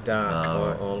arm up for dark Oh,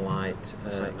 right. or light.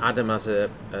 like- Adam has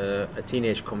a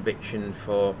teenage conviction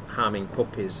for harming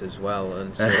puppies as well,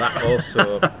 and so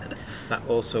that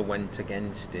also went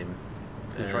against him.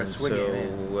 Did he try And swinging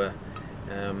it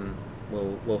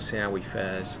so we'll see how he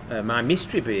fares. My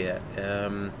mystery beer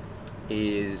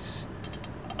is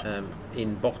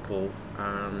in bottle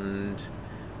and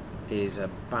is a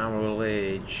barrel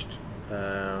aged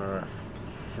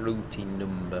fruity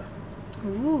number.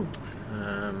 Ooh.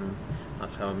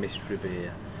 That's our mystery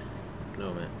beer.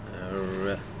 No,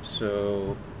 mate.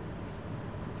 So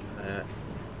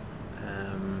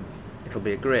it'll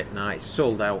be a great night. It's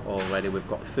sold out already. We've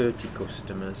got 30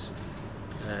 customers,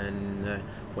 and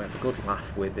we have a good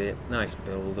laugh with it. Nice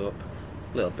build up.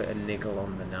 A little bit of niggle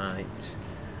on the night.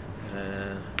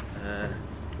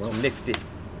 Some nifty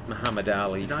Muhammad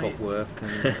Ali Did I- footwork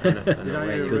and Did I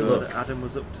away hear you good a go. rumour that Adam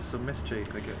was up to some mischief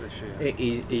again this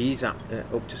year? He's up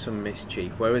to some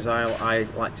mischief, whereas I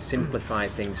like to simplify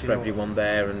things Do for you know everyone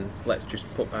there, and let's just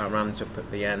put our hands up at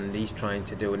the end. He's trying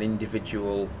to do an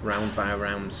individual round by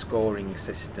round scoring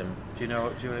system, Do you know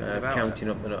anything about counting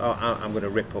it? up the. I'm going to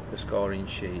rip up the scoring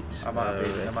sheets. I might if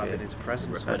have been you- in his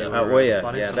presence. well, when you were yeah,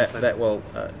 planning yeah.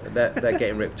 something. They're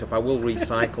getting ripped up. I will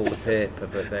recycle the paper,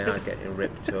 but they are getting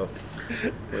ripped up.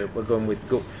 We're going with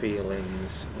gut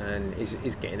feelings, and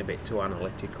he's getting a bit too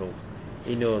analytical.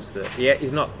 He knows that. Yeah,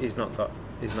 he's not got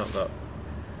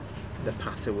the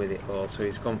patter with it all. So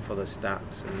he's gone for the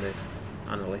stats and the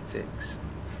analytics.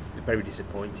 It's very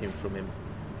disappointing from him.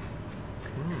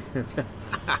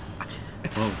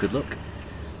 Well, good luck.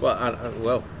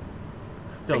 Well,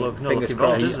 No, look, no fingers looking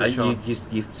crossed. forward, is it, Sean?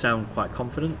 You sound quite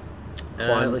confident.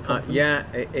 Quietly confident? Yeah,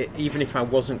 even if I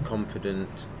wasn't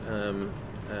confident,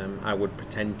 I would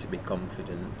pretend to be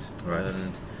confident. Right.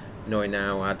 And knowing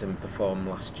how Adam performed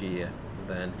last year,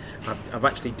 then I've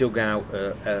actually dug out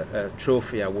a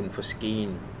trophy I won for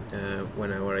skiing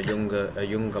when I were a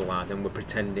younger lad, and we're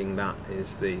pretending that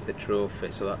is the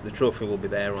trophy. So that the trophy will be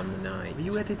there on the night. Were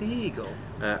you Eddie the Eagle?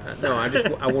 No,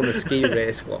 I won a ski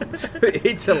race once in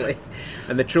Italy,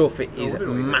 and the trophy I is wonder what you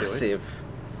were doing. massive.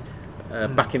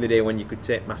 Back in the day when you could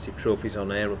take massive trophies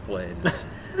on aeroplanes,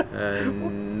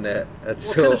 And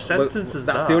What kind of sentence is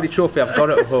that's that? the only trophy I've got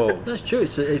at home. That's true.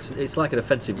 It's like an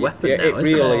offensive weapon Yeah, now, it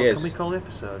isn't really it? is. Can we call the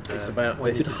episode? It's about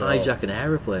You could this, hijack an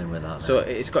aeroplane with that. So now.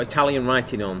 it's got Italian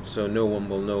writing on, so no one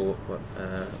will know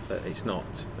that it's not.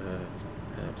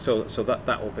 So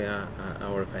that will be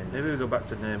our event. Maybe we go back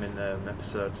to naming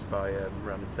episodes by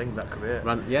random things that could be it.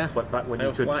 Yeah. But back when I you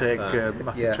also could like take that.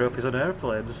 massive Yeah. trophies on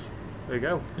airplanes. There you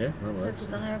go. Yeah, that works.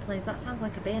 Trophies on aeroplanes. That sounds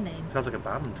like a beer name. Sounds like a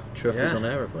band. Trophies Yeah. on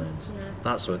aeroplanes. Yeah.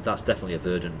 That's definitely a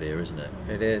Verdant beer, isn't it?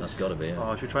 It is. That's got to be it.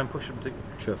 Oh, should we try and push them to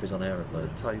Trophies on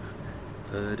aeroplanes. place?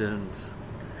 Verdant.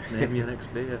 Name your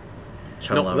next beer.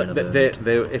 Channel No, out in a they,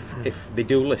 Verdant. if they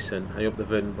do listen, I hope the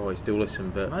Verdant boys do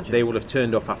listen, but Imagine. they will have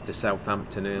turned off after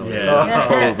Southampton earlier. Yeah, that's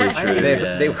Yeah. probably true. They,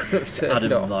 yeah. they would have turned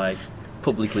Adam off. like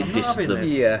publicly I'm dissed having them.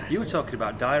 this. Yeah. You were talking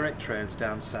about direct trains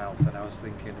down south, and I was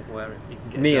thinking where you can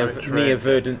get Near direct trains. near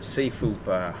Verdant Seafood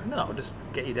Bar. No, just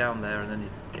get you down there, and then you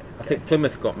get. I think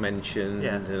Plymouth got mentioned,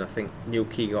 Yeah. and I think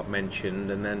Newquay got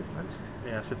mentioned, and then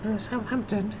Yeah, I said.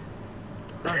 Southampton.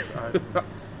 Nice.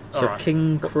 So Alright.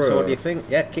 King Crow. So what do you think?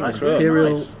 Yeah, King's That's Row. really Imperial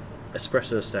nice.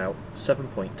 Espresso Stout,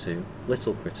 7.2.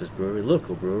 Little Critters Brewery,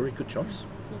 local brewery, good choice.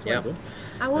 Yeah. Well done.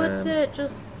 I would Um,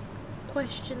 just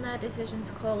question their decision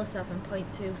to call a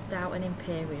 7.2 stout an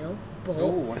imperial, but Oh,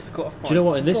 what's the cut-off point? Do you know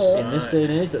what? In this Right. day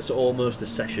and age, that's almost a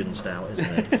session stout, isn't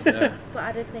it? Yeah. but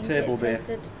I did think Table it beer.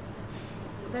 tasted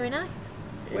very nice.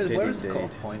 Where, It did where is the indeed.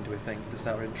 cut-off point, do we think, just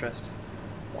out of interest?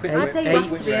 I'd say you have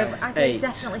to Eight. be over. I'd say you Eight.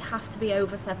 definitely have to be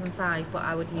over 7.5, but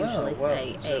I would usually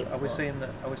say so 8. Are we plus. saying that?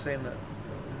 Are we saying that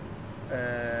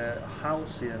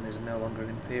Halcyon is no longer an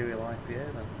Imperial IPA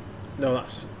then? No,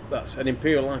 that's an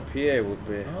Imperial IPA would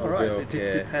be. Oh, would right. be So it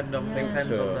okay. depends on Yeah. depends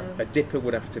So on a dipper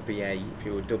would have to be 8 if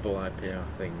you were double IPA,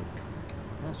 I think.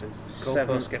 the. Oh, so it's the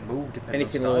Seven- goalposts get moved depending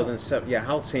Anything on lower style. than 7, yeah,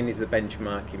 Halcyon is the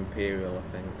benchmark Imperial,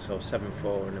 I think. So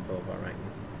 7.4 and above, I reckon.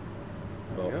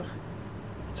 There you But go.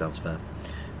 Sounds fair.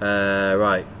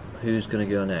 Right, who's going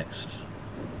to go next?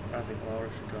 I think Laura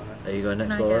should go next. Are you going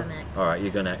next, Can I go Laura? next? All right, you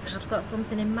go next. I've got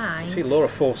something in mind. you see, Laura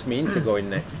forced me into going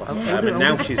next last I time, wonder- and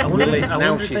now she's I wonder- willing. I Now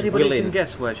wonder if she's anybody willing. can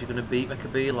guess where she's going to make a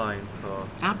beeline for.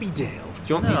 Abbeydale. Do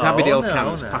you want No, these Abbeydale no,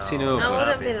 cans no. passing I over? I Well,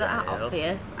 wouldn't be that'd be that terrible.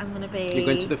 obvious. I'm going to be. You're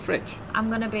going to the fridge. I'm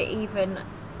going to be even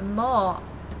more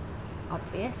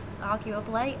obvious,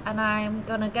 arguably, and I'm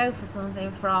going to go for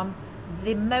something from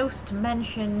the most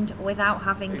mentioned without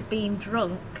having been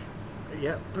drunk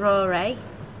Yep. brewery,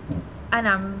 and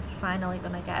I'm finally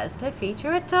going to get us to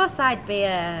feature a Torside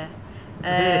beer.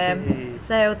 Hey.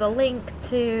 So the link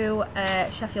to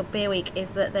Sheffield Beer Week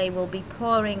is that they will be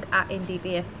pouring at Indie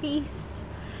Beer Feast.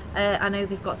 I know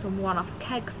they've got some one-off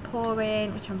kegs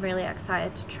pouring, which I'm really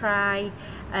excited to try.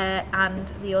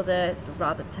 And the other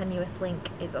rather tenuous link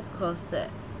is, of course, that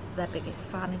their biggest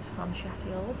fan is from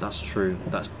Sheffield. That's true.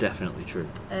 That's definitely true.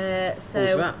 So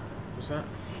Who's that? Who's that?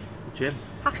 Jim.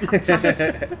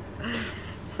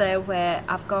 So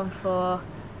I've gone for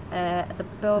the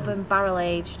bourbon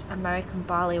barrel-aged American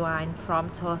barley wine from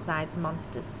Torside's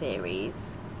Monsters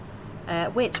series,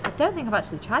 which I don't think I've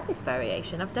actually tried this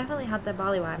variation. I've definitely had their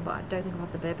barley wine, but I don't think I've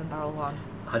had the bourbon barrel one.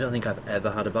 I don't think I've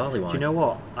ever had a barley wine. Do you know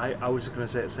what? I was going to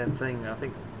say the same thing. I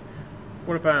think.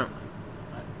 What about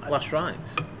I- Last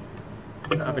Rides?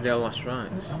 Abbeydale Last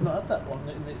Rides. I've not had that one.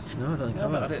 It's, No, I don't think no,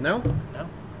 I've had but I it. didn't- No? No.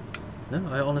 No,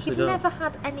 I honestly You've don't. never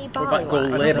had any What barley about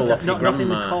Gold wine? Label think off I've your not- nothing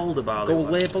grandma? called a barley Gold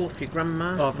wine. Label off your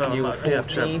grandma? Oh, no, when you were like, yeah,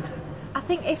 14? I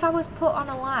think if I was put on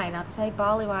a line, I'd say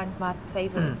barley wine's my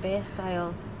favourite beer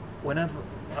style. Whenever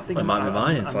I think It might be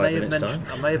mine in I 5 may have minutes' mentioned,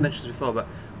 time. I may have mentioned this before, but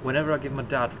whenever I give my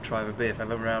dad a try of a beer, if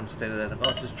I'm ever around staying there,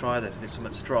 like, just try this, and it's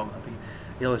something strong. I think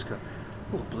he always go,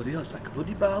 "Oh bloody hell, it's like a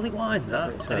bloody barley wine, that."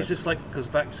 It And it's is. just like goes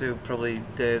back to probably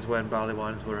days when barley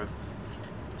wines were a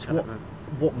So kind what, of a,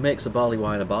 what makes a barley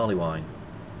wine a barley wine?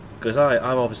 Because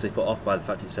I'm obviously put off by the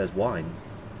fact it says wine.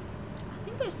 I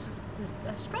think it's just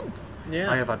their strength. Yeah.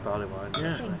 I have had barley wines.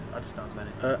 Yeah. Actually. I just not many.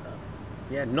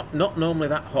 Yeah, not normally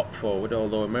that hop forward,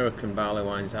 although American barley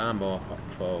wines are more hop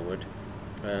forward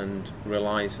and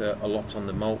relies a lot on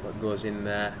the malt that goes in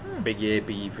there. Big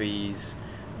ABVs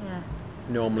Yeah.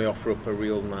 normally offer up a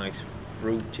real nice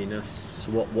fruitiness.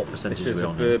 So what percentage This are is we a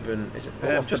on here? bourbon. Is it,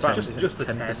 Yeah, what's the just- band? just- Is it just the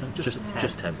 10%? 10, just the 10.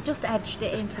 Just 10. Just edged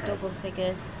it Just into 10. double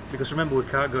figures. Because remember, we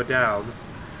can't go down.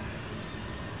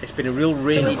 It's been a real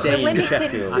rainy we're day in limited-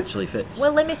 Sheffield. Actually fits. We're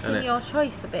limiting Isn't it? your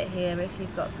choice a bit here if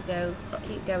you've got to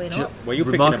keep going Do you up. know- Were you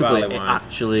picking a remarkably, barley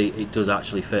wine? it does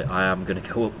actually fit. I am going to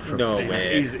go up from. No He's-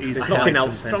 way. he's- There's he's nothing had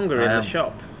else something. stronger in I the am.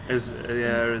 shop. As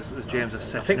James is I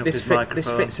setting think up this his this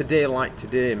microphone. fits a day like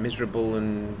today, miserable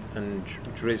and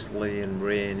drizzly and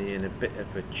rainy and a bit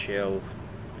of a chill.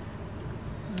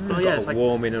 Oh Got yeah, a it's like,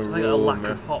 warming it's like a lack aroma.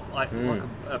 of hop, like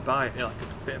a bite, like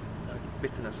a bit of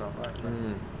bitterness or like that.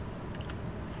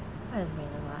 I didn't really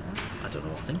like that. I don't know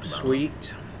what to think about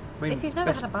Sweet. I mean, If you've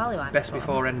never had a barley wine best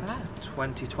before, before I'm end surprised.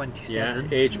 2027.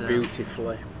 Yeah, aged so-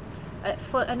 beautifully.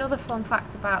 Another fun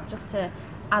fact about, just to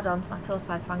add on to my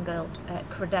Torside fangirl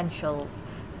credentials.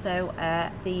 So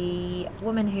the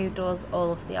woman who does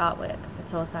all of the artwork for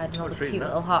Torside and all the reading cute that.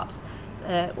 little hops, is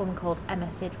a woman called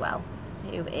Emma Sidwell,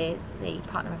 who is the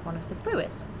partner of one of the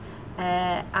brewers.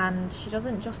 And she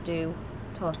doesn't just do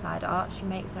Torside art, she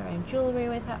makes her own jewellery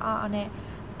with her art on it,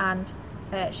 and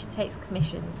she takes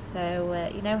commissions.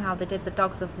 So you know how they did the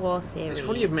Dogs of War series? It's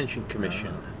funny you've mentioned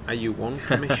commission. Are you on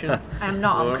commission? I'm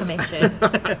not Or- on commission,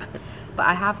 but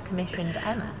I have commissioned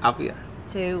Emma Have you?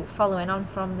 to, following on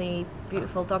from the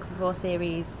beautiful Dogs of War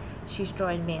series. She's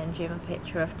drawing me and Jim a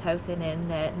picture of Tosin in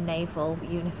naval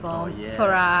uniform Oh, yes.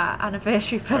 for our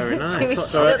anniversary Very present to nice. each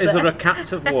So, other. is there a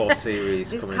Cats of War series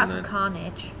There's coming Cats then? of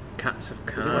Carnage. Cats of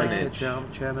Is it like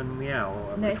Carnage. Chairman Meow?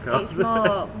 Or No, whatever it's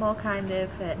called? more kind of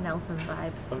Nelson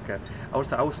vibes. Okay. I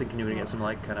was thinking you were going to get some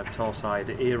like kind of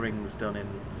Torside earrings done in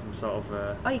some sort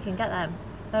of. Oh, you can get them.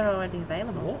 They're already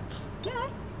available. What? Yeah,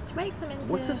 she makes them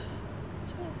into. What She if?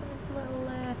 makes them into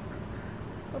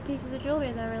little pieces of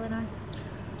jewellery. They're really nice.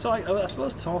 So I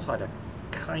suppose Torside are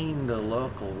kind of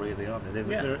local, really, aren't they?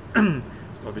 Yeah. They're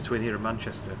well, between here and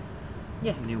Manchester,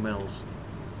 Yeah. New Mills.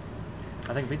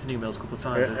 I think I've been to New Mills a couple of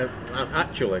times.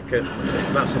 Actually,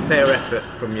 that's a fair effort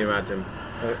from you, Adam.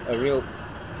 A real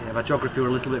Yeah, my geography were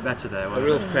a little bit better there.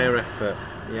 weren't they? fair effort.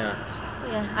 Yeah.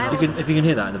 But yeah, If you can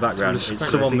hear that in the background, So it's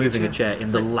just someone fancy moving a it. chair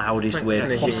in the loudest Fancy way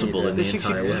it. possible in the She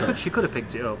entire could- world. She could have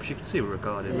picked it up. She could see we were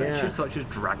recording. But Yeah. she just thought she'd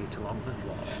just drag it along the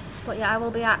floor. But yeah, I will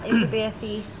be at Indie Beer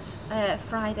Feast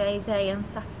Friday day and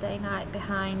Saturday night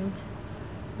behind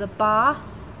the bar.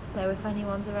 So if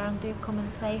anyone's around, do come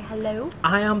and say hello.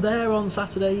 I am there on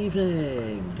Saturday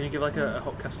evening. Can you give like a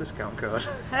Hopcast discount code?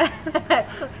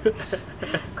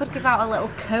 Could give out a little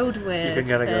code word. You can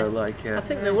kind of for- go like. I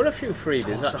think there were a few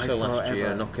freebies Torside actually last year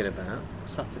forever. knocking about.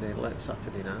 Late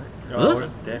Saturday night. Oh,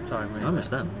 daytime. I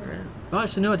missed them. Yeah. Oh,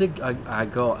 actually, no, I did. I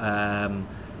got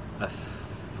a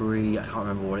free. I can't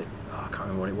remember what it. I can't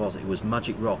remember what it was. It was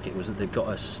Magic Rock. It was. They got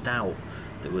a stout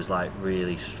that was like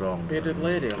really strong. Bearded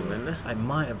lady on, didn't they? It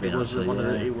might have been It was actually. one of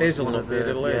the. yeah. It was Hazelnut one of the.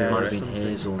 bearded lady, It Yeah, might or have been something.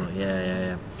 Hazelnut.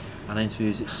 Yeah. And I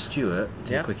interviewed Stuart.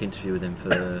 Did Yeah. a quick interview with him for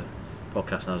the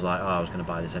podcast, and I was like, oh, I was going to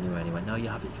buy this anyway. And he went, no, you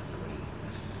have it for free.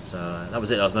 So that was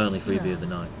it. That was my only freebie of the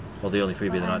night. Well, the only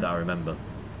freebie of the night that I remember.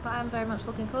 But I'm very much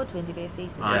looking forward to Indie Beer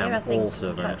Feast this I year. am I think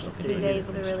also very the much first looking 2 to Indie days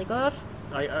will be Feast. really good.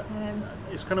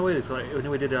 It's kind of weird because like, when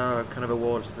we did our kind of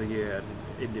awards for the year,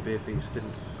 and Indie Beer Feast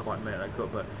didn't quite make that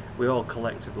cut, but we all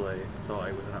collectively thought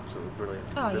it was an absolutely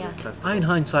brilliant festival. I, in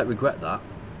hindsight, regret that,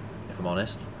 if I'm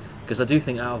honest, because I do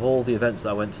think out of all the events that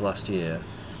I went to last year,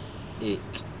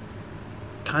 it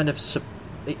kind of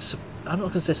I'm not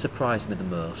going to say surprised me the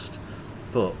most,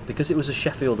 but because it was a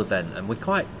Sheffield event and we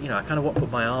quite, I kind of want to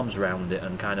put my arms around it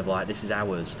and kind of like, this is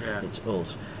ours, Yeah. it's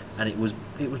us, and it was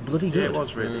bloody Yeah, good. it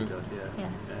was really Mm. good. Yeah.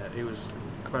 It was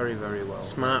very, very well.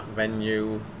 Smart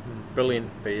venue, brilliant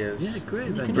beers. Yeah, great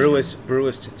You can venue.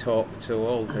 Brewers to talk to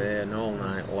all day and all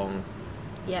night long.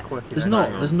 Yeah. Quirky There's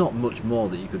venue. not much more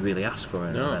that you could really ask for in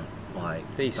an No. event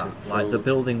like Decent that. Like the food.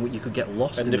 building, you could get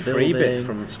lost And in the the building. freebie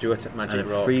from Stuart at Magic And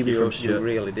a Rock. freebie you, from Stuart. You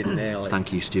really did nail it.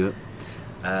 Thank you, Stuart.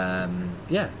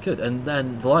 Yeah, good. And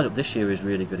then the lineup this year is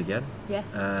really good again. Yeah.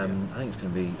 I think it's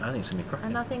gonna be cracking.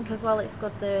 And I think as well it's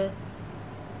good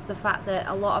the fact that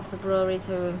a lot of the breweries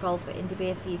who are involved at Indie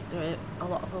Beer Feast are a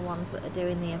lot of the ones that are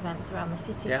doing the events around the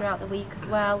city Yeah. throughout the week as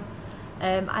well.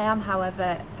 I am,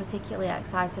 however, particularly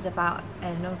excited about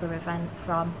another event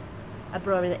from a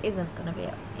brewery that isn't going to be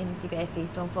at Indie Beer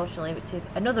Feast, unfortunately, which is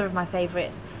another of my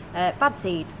favourites, Bad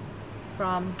Seed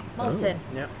from Malton,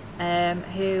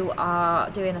 who are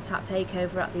doing a tap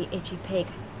takeover at the Itchy Pig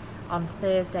on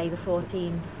Thursday the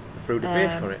 14th. Brewed a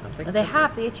beer for it, I think. They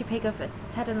have. The Itchy Pig,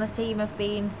 Ted and the team have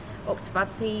been up to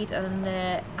Bad Seed, and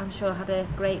I'm sure had a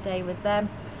great day with them.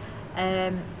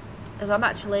 As I'm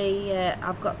actually,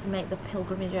 I've got to make the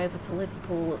pilgrimage over to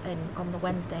Liverpool on the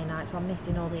Wednesday night, so I'm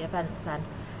missing all the events then.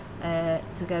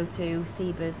 To go to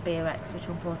Seaber's Beer X, which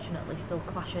unfortunately still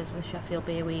clashes with Sheffield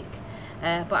Beer Week.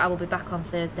 But I will be back on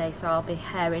Thursday, so I'll be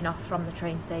herring off from the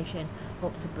train station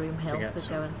up to Broomhill to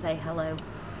go and say hello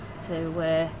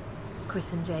to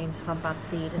Chris and James from Bad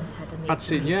Seed and Ted and the Bad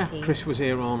Seed, Itchy yeah. Pig team. Chris was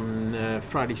here on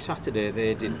Friday, Saturday.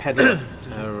 They did Peddler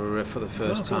for the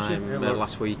first time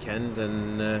last weekend,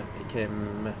 and he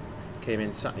came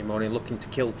in Saturday morning looking to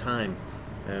kill time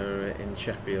in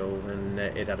Sheffield, and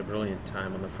he'd had a brilliant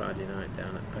time on the Friday night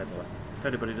down at Peddler. if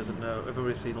anybody doesn't know,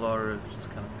 everybody's seen Laura just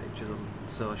kind of pictures on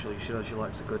social. She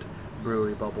likes a good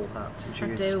brewery bobble hat, and she I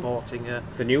is do. sporting it.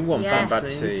 The new one, Yes. Bad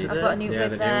Seed. Seed. I've got a new Yeah,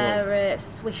 with the new one. their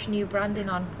Swish new branding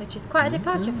on, which is quite a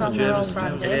departure from their old James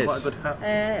branding. It is. quite a good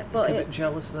hat. But a it, bit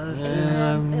jealous there. it looks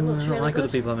I don't really like other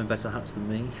good. people having better hats than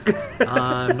me.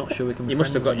 I'm not sure we can be You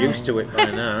must have got friends used to it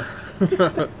by now.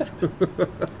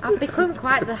 I've become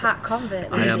quite the hat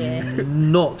convert I this year.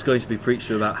 am not going to be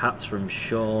preaching about hats from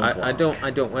Sean. I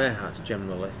Clark. don't wear hats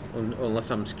generally,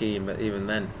 unless I'm skiing. But even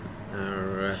then,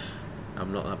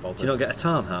 I'm not that bothered. Do you not get a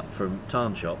tarn hat from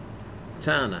Tarn Shop?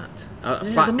 Tarn hat? A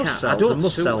Yeah, flat they must cap. sell- I don't they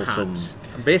must suit sell hats.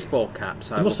 some- Baseball caps.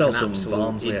 They I must look sell an some absolute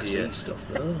Barnsley idiot. FC stuff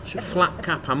though. A shouldn't flat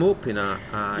cap. I'm hoping I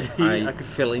I could-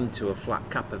 fill into a flat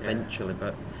cap eventually,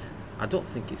 but I don't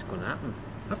think it's going to happen.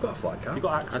 they? I've got a flat cap. You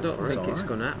got I accent don't for think it. it's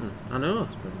going to happen. I know.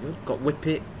 Got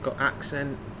whippet, got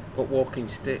accent, got walking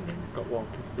stick. Got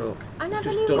walking. But I never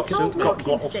just knew don't we sold suit me. walking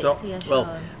Bottle sticks stop. here, Well,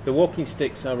 Sean. the walking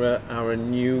sticks are a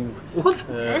new What?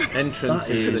 entrance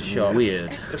That into the is shop.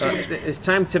 weird. It's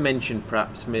time to mention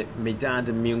perhaps my dad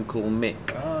and my uncle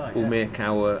Mick, who make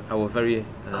our very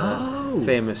Oh.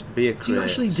 famous beer crates. Do you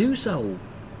actually do sell?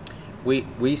 We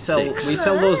sell Sticks? we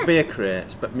sell those beer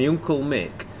crates, but my uncle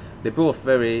Mick, they're both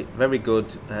very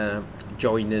good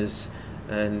joiners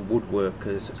and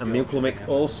woodworkers, and my uncle Mick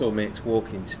also makes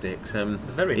walking sticks.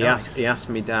 Very he nice. asked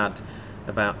me dad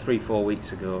about 3-4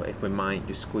 weeks ago if we might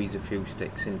just squeeze a few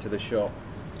sticks into the shop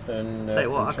and, Tell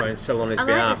you what, and I try could- and sell on his I like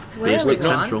the behalf. Beer swirly Stick one.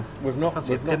 Central. We've not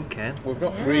Fancy a pimp can. we've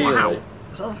not Yeah. really Wow.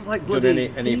 Sounds like done bloody.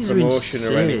 any these are promotion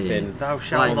or insane. anything. Thou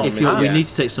shalt Like, not if miss you, we this. need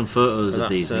to take some photos But of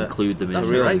these and that's, include them in that's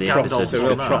the, a real in the capital episode It's a real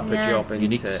Just description. proper Yeah. job. You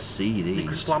need isn't to it? see You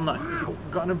could these. slam that.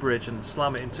 Got on a bridge and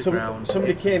slam it into ground.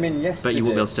 Somebody came in yesterday. Bet you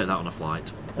won't be able to take that on a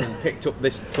flight. and picked up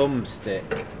this thumbstick,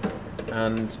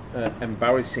 and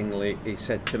embarrassingly he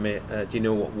said to me, "Do you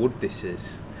know what wood this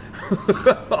is?"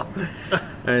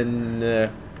 And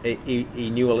he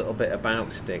knew a little bit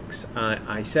about sticks.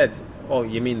 I said, "Oh,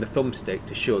 you mean the thumbstick?"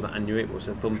 to show that I knew it was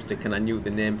a thumbstick and I knew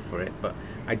the name for it, but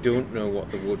I don't know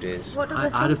what the wood is. What does a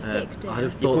I'd have- thumbstick do? I'd have You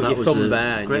thought put that your was thumb a-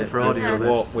 there it's and great you, for you audio,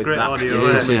 walk this. with Great that audio,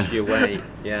 as yeah. your weight.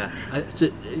 Yeah.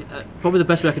 Probably the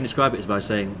best way I can describe it is by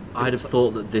saying I'd have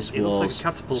thought that this It looks like a was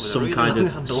catapult with a some really kind long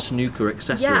of handle. snooker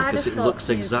accessory Yeah, I'd because have it thought looks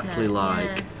snooker, exactly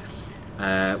like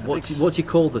yeah. what do you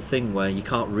call the thing where you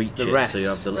can't reach The it, rest. so you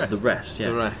have the rest, yeah.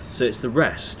 The rest. So it's the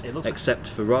rest, It looks like- except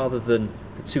for rather than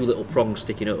the two little prongs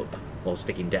sticking up or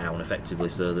sticking down, effectively,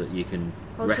 so that you can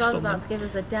Well, rest Sean's on about them. to give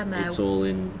us a demo. It's all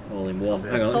in one. So-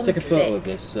 Hang on, let me take a photo Thumbstick. of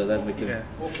this, so then we can Yeah.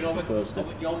 Walking over post it.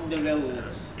 yonder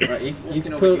hills. Right, you Walking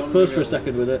can over yonder pose for a hills.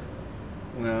 second with it.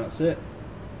 That's it.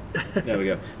 There we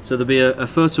go. So there'll be a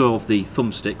photo of the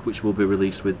thumbstick, which will be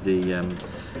released with the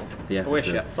episode. wish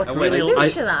it. It's like a It really, Suits I-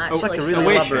 you that, it's like actually. a really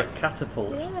Away elaborate ship.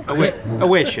 catapult. Yeah.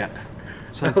 Away ship.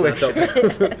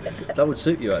 That would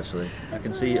suit you actually. I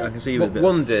can see you with a But bit.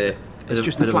 one day, bit it's of-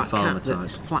 just bit a of a flat farmer cap. type.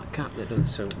 It's a flat cap that doesn't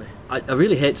suit me. I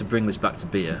really hate to bring this back to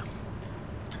beer,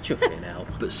 Chuffing hell.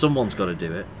 but someone's got to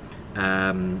do it.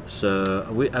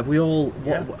 So have we all?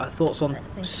 Yeah. What are thoughts on I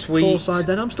think- Sweet. Torside?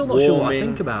 Then I'm still not sure what I warming.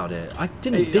 think about it. I I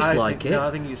didn't dislike think- it. No,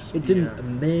 I think it's, It didn't yeah.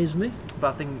 amaze me.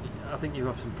 But I think you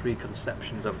have some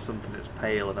preconceptions of something that's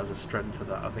pale and has a strength of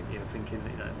that. I think you're thinking,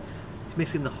 it's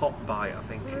missing the hop bite. I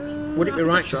think. Would it I be think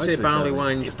right it's to right, say to be barley fair.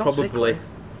 wines It's not probably,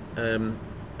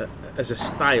 as a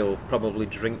style, probably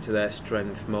drink to their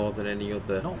strength more than any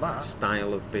other Not that.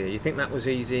 style of beer? You think that was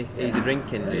easy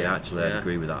drinking? Yeah, actually, I'd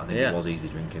agree with that. I think Yeah. it was easy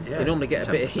drinking. Yeah. for You normally get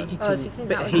a bit of 10%. heat, Oh, if you think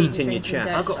bit that of was heat easy in your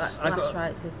drinking, chest. That's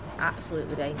right. It's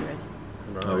absolutely dangerous.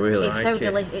 Right. Oh, really? It's so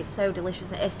Like it. it's so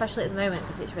delicious, especially at the moment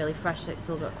because it's really fresh. So it's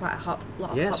still got quite a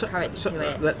lot of Yeah, hop so, character so to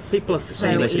it. that people are It's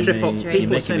saying so it's a easy triple. to drink. People You're are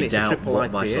making saying me it's a doubt triple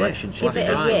what my IPA. selection Give it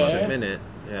a Right, year. at the minute.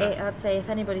 Yeah. I'd say if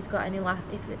anybody's got any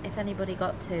if anybody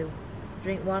got to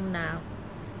drink one now,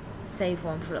 save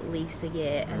one for at least a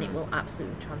year, and it will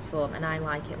absolutely transform. And I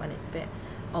like it when it's a bit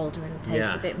older and tastes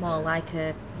Yeah. a bit more like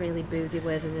a really boozy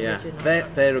Werther's Yeah, original.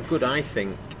 they're a good, I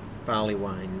think, barley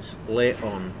wines late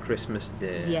on Christmas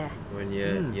Day. Yeah. When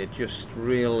you're just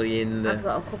really in the I've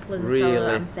got a couple in the really cellar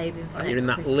that I'm saving for you're next in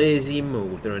that Christmas. lazy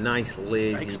mood. They're a nice I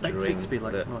lazy expect drink. it to be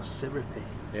like that- more syrupy.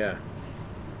 yeah.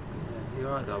 You're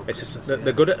right though. It's Christmas, they're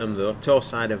yeah. good at them though.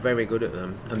 Torside are very good at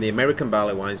them, and the American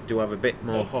barley wines do have a bit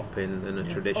more If- hop in than a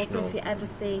Yeah. traditional. Also, if you ever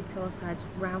see Torside's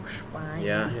Rausch wine,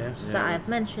 Yeah. Yes. that I've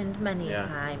mentioned many Yeah. a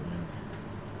time,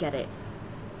 get it.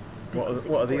 Because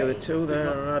What are it's the other great. two there,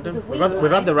 There's a Adam? wheat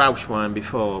We've had the wine. Rausch wine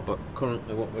before, but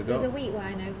currently what we've There's a got. wheat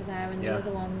wine over there, and Yeah. the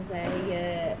other one's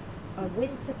a a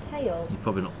winter pale. You're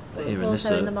probably not It's hearing this.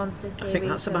 also in the Monster I series. think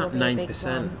that's so about it'll be a big 9%.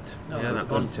 one. No, Yeah, the that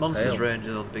winter Monsters pale. range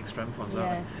are all the big strength ones, Yeah.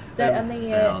 aren't And the,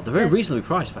 they're very there's- reasonably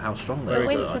priced for how strong they The are.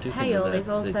 Winter I do think Pale they're is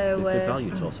also, they're good uh,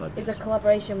 value Torside It's a beers.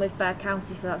 collaboration with Bear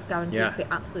County, so that's guaranteed Yeah. to be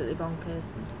absolutely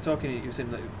bonkers. they? Talking, you were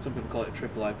saying that some people call it a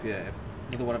triple IPA.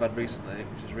 Another one I've had recently,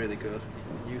 which is really good.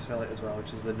 You sell it as well,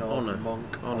 which is the Honor. Northern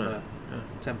Monk Honor.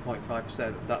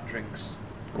 10.5%. That drinks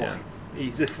quite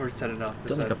easy for a 10.5%. I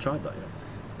don't think I've tried that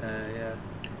yet. Yeah.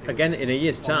 It Again, was in a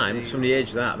year's on time, the from the age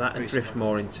of that recently. drift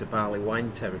more into barley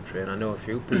wine territory. And I know a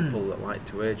few people that like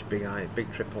to age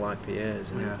big triple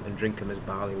IPAs Yeah. and drink them as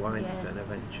barley wines. Yeah. Then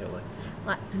eventually,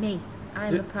 Like me,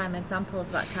 I'm Yeah. a prime example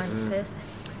of that kind of person.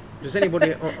 does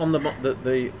anybody on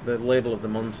the label of the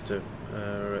Monster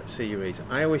series?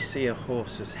 I always see a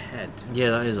horse's head.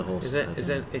 Yeah, that is a horse. Is it? Is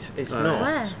it? It's Right. not.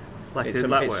 Where? Like It's that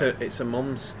way. it's a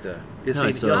monster. You're No, seeing,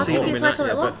 it's you're a- I I'll seeing think coming it's like at a you,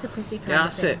 little but- octopusy kind Yeah, of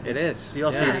that's thing. it. It is.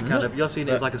 You're seeing it Yeah. kind of. You're seeing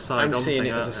it as like a side I'm on seeing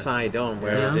thing, it as a aren't side on, Yeah,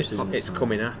 whereas I'm it's seeing it's it.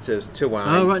 coming at us. Two eyes.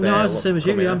 Oh right, no, there, I was the same as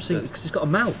you. coming I'm at seeing us. because it's got a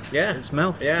mouth. Yeah, its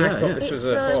mouth. Yeah, I thought this It's was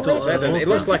the a horse's little head, and it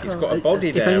looks like it's got a body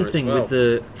If there anything, as well. with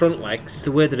the front legs.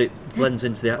 way that it blends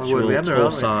into the Well, actual we're Emma, aren't we?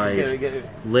 Torside Just get it.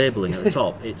 labelling at the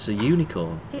top, it's a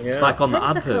unicorn. It's It's Yeah. like on the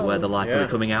got advert where they're like, Yeah. we're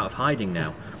coming out of hiding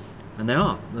now. And they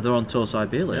are. They're on Torside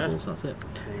beer labels, that's it.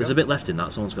 you There's go. a bit left in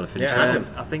that, someone's got to finish Yeah. that.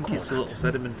 I think it's a little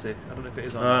sedimenty. I don't know if it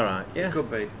is on. All right, yeah. It could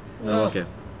be. Oh, okay.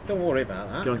 Don't worry about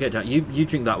Do you that. want to get down? You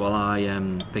drink that while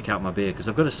I pick out my beer, because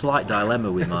I've got a slight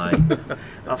dilemma with my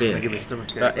That's beer. going to give me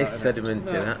stomach ache. That is isn't it?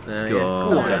 sedimenty. That now. Go yeah. on,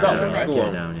 Go on. get Go down, on. mate. Go Get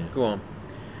on. down, yeah. Go on.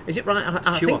 Is it right?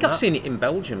 I Chew think on I've that. seen it in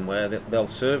Belgium where they'll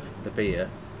serve the beer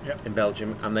Yep. in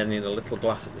Belgium, and then in a little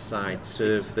glass at the side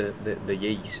serve the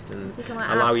yeast and So you can, like,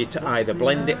 allow add- you to What's either the-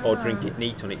 blend it or drink it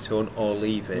neat on its own or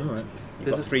leave it. All right. You've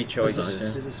There's got a- three There's choices. nice, yeah.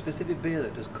 There's a specific beer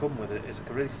that does come with it. It's like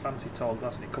a really fancy tall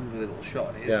glass, and it comes with a little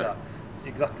shot. And it is Yeah. that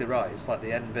exactly right. It's like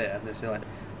the end bit, and they say like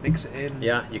mix it in.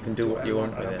 Yeah, you can do what you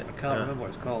want with I it. can't Yeah. remember what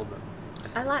it's called, but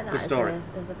I like that Good as story.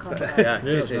 as a concept. Yeah, it Yeah,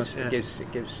 is. it's nice.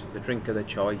 It gives the drinker the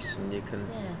choice, and you can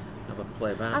Yeah. have a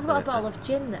play back. I've got a with it. bottle of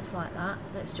gin that's like that.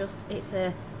 It's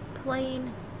a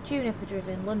plain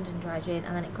juniper-driven London dry gin,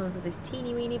 and then it comes with this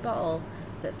teeny-weeny bottle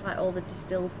that's like all the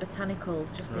distilled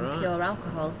botanicals just in Right. pure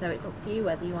alcohol. So it's up to you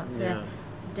whether you want to Yeah.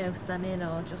 dose them in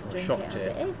or just Or drink shot it as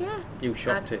it. it is. Yeah. You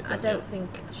shot I, it. I didn't don't think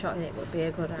shotting it would be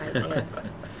a good idea.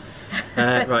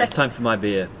 Right, it's time for my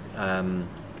beer, and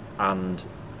you?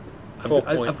 I've got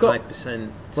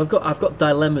 4.5%. well, I've got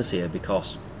dilemmas here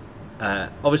because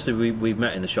obviously we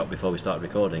met in the shop before we started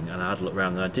recording, and I had a look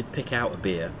around and I did pick out a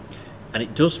beer, and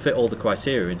it does fit all the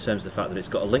criteria in terms of the fact that it's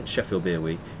got a link to Sheffield Beer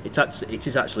Week. It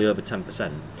is actually over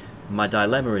 10%. My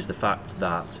dilemma is the fact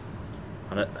that,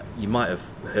 and you might have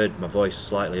heard my voice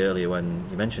slightly earlier when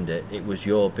you mentioned it. It was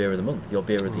your beer of the month, your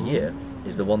beer of the year,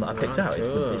 is the one that I picked out. It's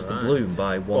the right. Bloom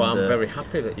by Well, Wonder. I'm very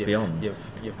happy that Beyond.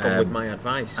 you've gone with Um, my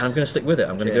advice. And I'm going to stick with it.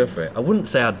 I'm going to go for it. I wouldn't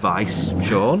say advice,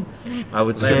 Sean. I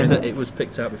would say that it was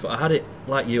picked out before. I had it,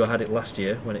 like you, I had it last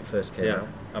year when it first came Yeah. out.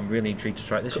 I'm really intrigued to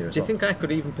try it this year as Do you well. think I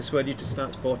could even persuade you to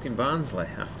start sporting Barnsley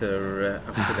after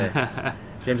this?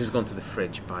 James has gone to the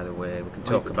fridge, by the way. We can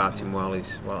talk about him while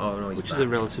he's. Well, oh no, he's which back. is a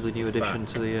relatively new He's addition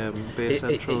back. to the Beer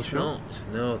Central It's show. not.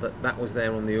 No, that was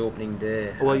there on the opening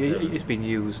day. Well, And, it's been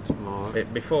used more.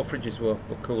 before fridges were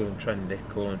cool and trendy,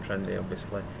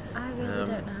 obviously. I really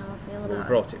don't know how I feel well, we about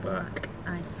brought it black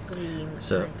ice cream.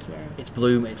 So, IPA. it's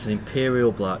Bloom. It's an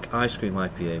Imperial Black ice cream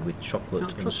IPA with chocolate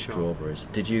Not and trust Sean. strawberries.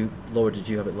 Laura, did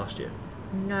you have it last year?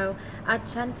 No, I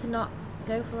tend to not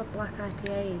go for black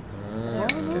IPAs.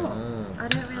 I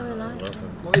don't really like them.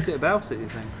 What is it about it, you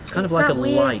think? It's kind of It's like that a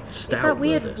weird- light stout. It's that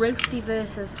weird though, this. roasty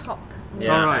versus hop. Yeah.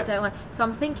 that I Alright. don't like. So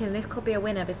I'm thinking this could be a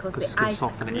winner because 'Cause it's the gonna ice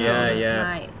soften it cream. down. Yeah.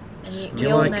 Right. And you, Do we you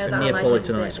all like know the that I like Neapolitan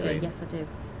dessert ice beer. cream? Yes, I do.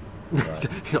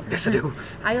 Yes, I do.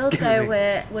 I Give also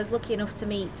me. was lucky enough to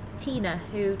meet Tina,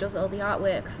 who does all the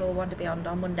artwork for Wander Beyond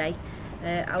on Monday.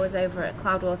 I was over at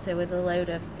Cloudwater with a load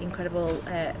of incredible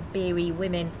beery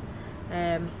women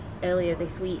earlier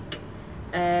this week.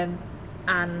 And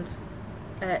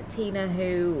Tina,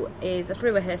 who is a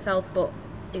brewer herself but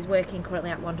is working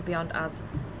currently at Wander Beyond as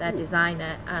their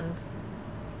designer, and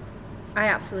I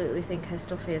absolutely think her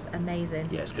stuff is amazing.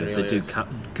 Yeah, it's good. Really They do is.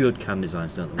 good can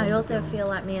designs, don't they? I Wonder also Beyond. feel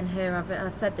like me and her, I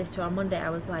said this to her on Monday, I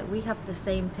was like, we have the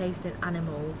same taste in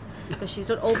animals, because she's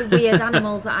done all the weird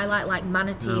animals that I like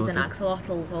manatees Oh, and okay.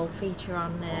 axolotls all feature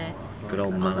on Good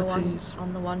old on manatees.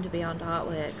 the Wander Beyond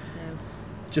artwork, so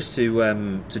Just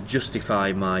to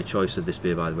justify my choice of this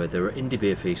beer, by the way, they're at Indie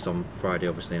Beer Feast on Friday,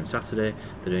 obviously, and Saturday.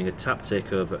 They're doing a tap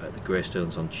takeover at the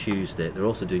Greystones on Tuesday. They're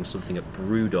also doing something at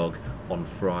Brewdog on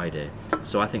Friday.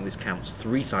 So I think this counts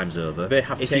 3 times over. They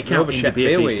have if you taken count over Indie Chef Beer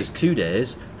Beer Feast Week. as 2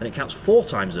 days, then it counts 4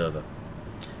 times over.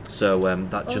 So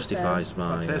that Also, justifies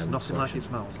my. It tastes nothing like selection. it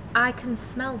smells. I can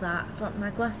smell that from my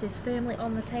glass is firmly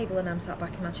on the table and I'm sat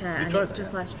back in my chair and tried it's that?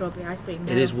 just like strawberry ice cream.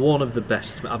 It is one of the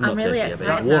best. I've not really tasted it,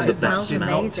 but excited it's one of the now. It best smells Did not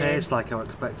smells. amazing. taste like I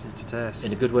expected it to taste.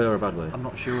 In a good way or a bad way? I'm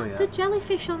not sure yet. The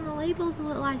jellyfish on the labels are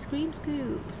little ice cream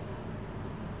scoops.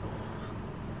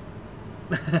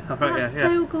 Right, That's yeah.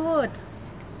 so good.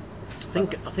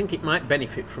 I think it might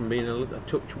benefit from being a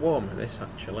touch warmer. This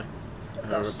actually, or a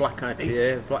That's- black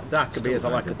IPA, darker Still beers. I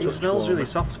very like a good. touch It smells warmer. really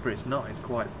soft, but it's not. It's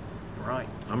quite bright.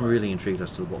 I'm really intrigued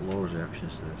as to what Laura's reaction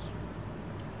is to this.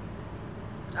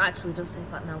 It actually does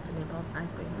taste like melted nibble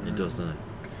ice cream. It does, doesn't it?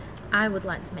 I would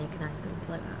like to make an ice cream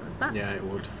float out of that. Yeah, it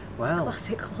would. Well,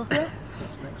 Classic Laura.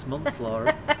 that's next month,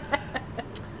 Laura.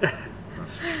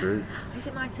 That's true. Is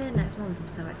it my turn next month? I'm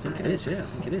so I excited. think it is, yeah. I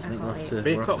think it is. I think we're off to,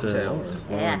 Beer we're off to cocktails. Laura's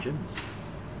Yeah. and Jim's.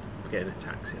 Getting a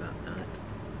taxi that night.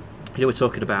 You know, we're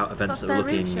talking about events that we're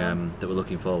Prosper looking Roadshow. that we're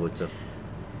looking forward to.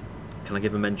 Can I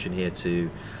give a mention here to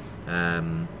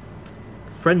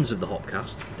friends of the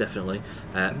Hopcast, definitely,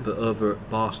 but over at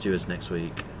Bar Stewards next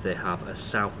week they have a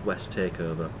Southwest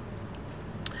takeover,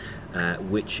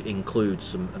 which includes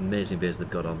some amazing beers they've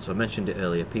got on. So I mentioned it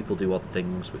earlier. People Do Odd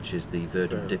Things, which is the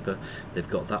Verdant Dipper. They've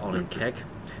got that on in keg.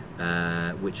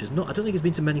 Which is not, I don't think it's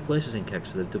been to many places in keg,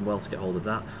 so they've done well to get hold of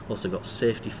that. Also got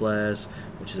Safety Flares,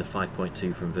 which is a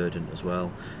 5.2 from Verdant as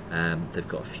well. They've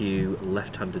got a few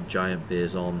left-handed giant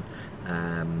beers on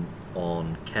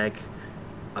keg.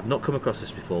 I've not come across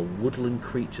this before. Woodland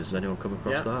Creatures, has anyone come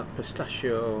across that?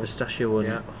 Pistachio. Pistachio and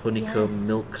Yeah. honeycomb Yes.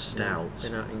 milk stout.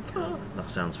 Been out in can. That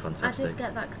sounds I fantastic. just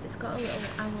get that because it's got a little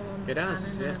owl on the It can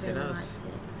has, and yes, I it really has. liked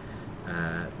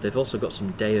it. They've also got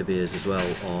some Daya beers as well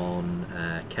on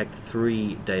keg.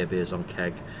 3 Daya beers on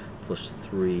keg, plus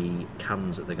 3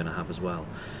 cans that they're going to have as well.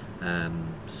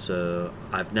 So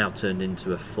I've now turned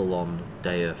into a full-on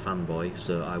Daya fanboy.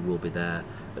 So I will be there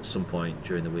at some point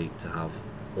during the week to have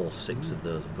all 6 of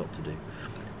those I've got to do.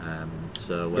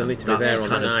 Still need to be that's there on the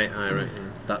kind of- night, I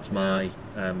reckon. That's my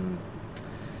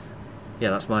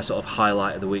that's my sort of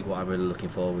highlight of the week. What I'm really looking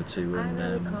forward to. I And,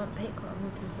 really can't pick what I'm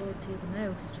looking forward to the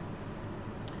most.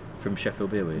 from Sheffield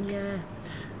Beer Week.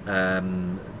 Yeah.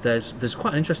 There's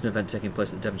quite an interesting event taking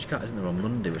place at the Devonshire Cat, isn't there, on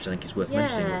Monday, which I think is worth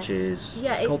mentioning, Yeah. which is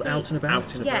Yeah, it's it's called the- Out and About.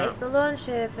 Out and Yeah, About. it's the launch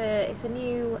of it's a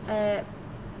new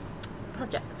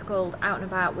project called Out and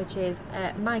About, which is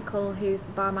Michael, who's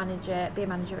the beer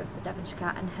manager of the Devonshire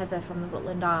Cat, and Heather from the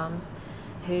Rutland Arms,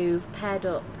 who've paired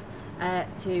up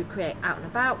to create Out and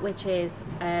About, which is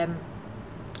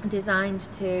designed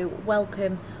to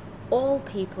welcome all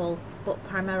people, but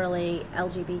primarily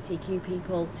LGBTQ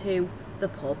people, to the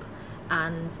pub,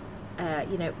 and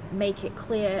make it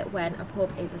clear when a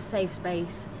pub is a safe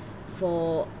space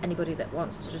for anybody that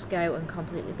wants to just go and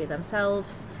completely be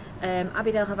themselves.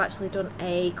 Abbeydale have actually done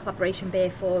a collaboration beer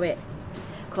for it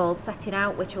called Setting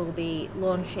Out, which will be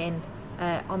launching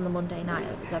on the Monday night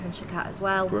at the Devonshire Cat as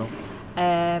well. Brilliant.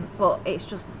 But I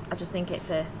just think it's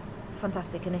a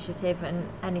fantastic initiative, and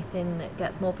anything that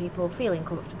gets more people feeling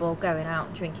comfortable going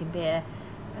out drinking beer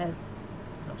is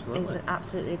Absolutely.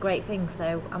 absolutely a great thing.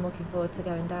 So I'm looking forward to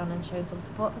going down and showing some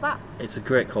support for that. It's a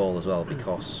great call as well,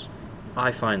 because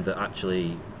I find that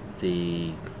actually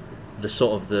the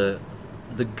sort of the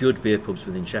good beer pubs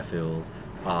within Sheffield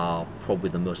are probably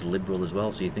the most liberal as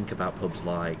well. So you think about pubs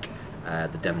like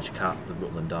the Devonshire Cat, the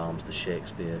Rutland Arms, the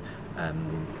Shakespeare,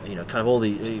 kind of all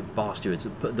the Bar Stewards.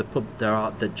 But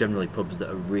they're generally pubs that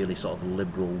are really sort of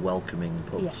liberal, welcoming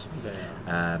pubs.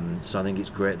 So I think it's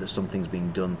great that something's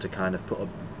been done to kind of put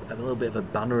a little bit of a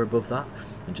banner above that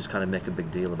and just kind of make a big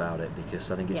deal about it,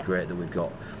 because I think it's Yeah. great that we've got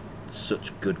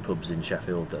such good pubs in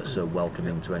Sheffield that are so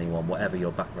welcoming to anyone, whatever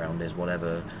your background is,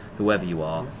 whoever you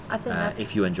are. I think that-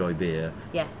 If you enjoy beer,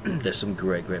 Yeah. there's some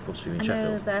great pubs for you in I know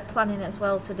Sheffield. they're planning as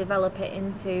well to develop it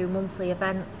into monthly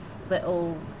events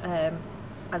that'll,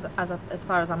 as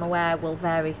far as I'm aware, will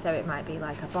vary. So it might be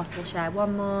like a bottle share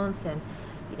one month, and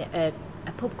a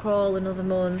pub crawl another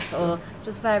month, or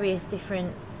just various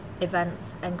different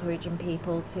events encouraging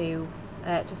people to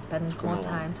just spend Come more along.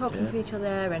 time talking Yeah. to each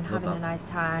other and having that. a nice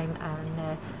time.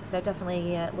 And so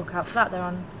definitely look out for that.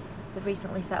 They've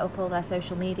recently set up all their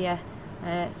social media.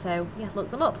 So yeah, look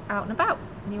them up. Out and About,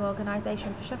 new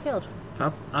organisation for Sheffield.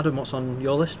 Fab. Adam, what's on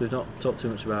your list? We've not talked too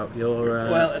much about your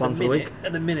Well, plan for the week.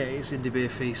 at the minute, it's Indie Beer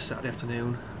Feast Saturday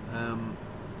afternoon.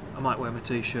 I'm might wear my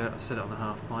t-shirt. I said it on the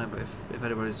half pint, but if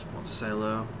anybody wants to say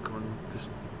hello, come and just,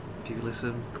 if you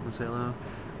listen, come and say hello.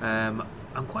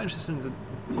 I'm quite interested in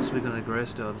possibly going to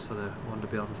Greystones for the Wander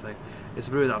Beyond thing. It's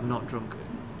a brewery that I've not drunk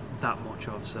that much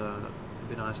of, so it'd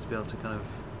be nice to be able to kind of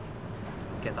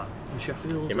get that in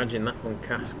Sheffield. Imagine that on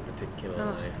cask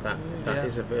particularly, if that Yeah.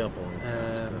 is available on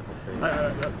cask.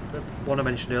 The one I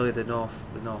mentioned earlier, the north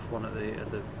one at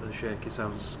the Shaky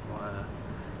sounds quite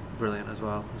brilliant as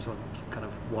well. So kind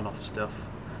of one-off stuff.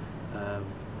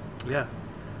 Yeah,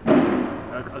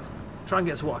 I'll try and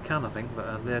get to what I can, I think.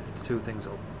 But they're the two things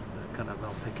I'll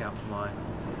pick out for my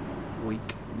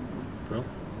week. Well,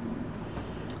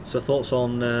 so thoughts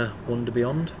on Wonder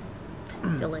Beyond?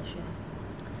 Delicious.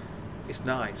 It's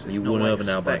nice. It's You not won what I over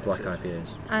now by Black expected.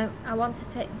 IPAs. I want to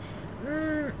take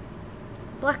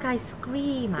Black Ice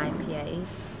Scream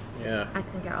IPAs. Yeah. I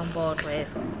can get on board with.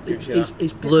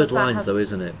 It's blurred that lines has- though,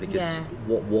 isn't it? Because Yeah.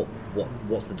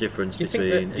 what's the difference Do you think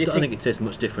between? that- do you I don't think think- it tastes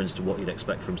much difference to what you'd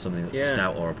expect from something that's a Yeah.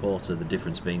 stout or a porter. The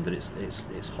difference being that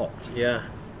it's hopped. Yeah.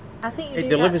 I think you It do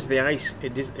delivers get, the ice.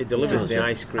 It delivers Yeah. the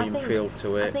ice cream I think- feel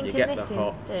to it. I think you in get this the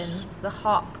hops. instance, the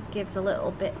hop gives a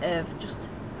little bit of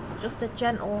just a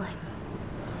gentle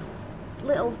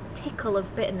little tickle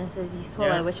of bitterness as you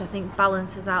swallow, Yeah. which I think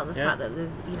balances out the Yeah. fact that there's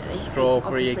it's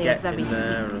Strawberry you obviously get a very in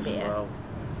there sweet as beer. well.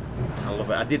 I love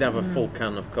it. I did have a Mm. full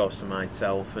can, of course, to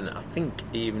myself, and I think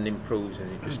it even improves as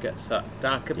it just gets that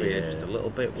darker beer, Yeah. just a little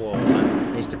bit warmer.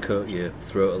 It needs to coat your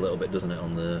throat a little bit, doesn't it,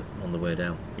 on the way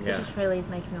down? It Yeah. just really is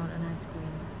making me want an ice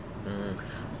cream. Mm.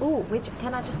 Oh, which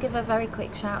can I just give a very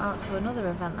quick shout out to another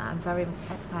event that I'm very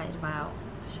excited about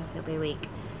for Sheffield Beer Week,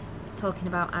 talking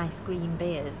about ice cream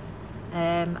beers.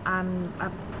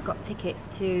 I've got tickets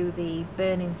to the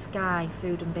Burning Sky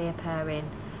food and beer pairing,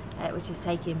 which is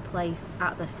taking place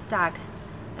at the Stag,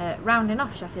 rounding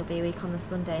off Sheffield Beer Week on the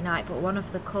Sunday night. But one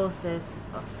of the courses,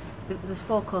 there's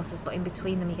 4 courses, but in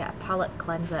between them you get a palate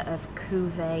cleanser of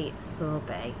Cuvée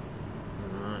Sorbet.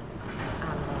 Right.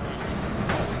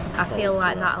 I feel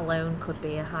like that alone could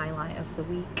be a highlight of the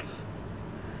week.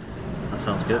 That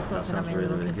sounds good. That's That something I'm sounds really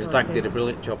really looking good. forward Stag did a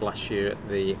brilliant job last year at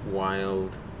the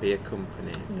Wild Beer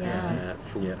Company Yeah.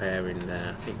 food Yeah. pairing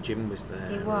there. I think Jim was there.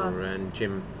 He was. And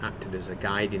Jim acted as a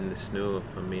guide in the snow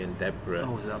for me and Deborah.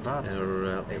 Oh, was that bad?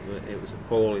 It was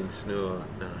appalling snow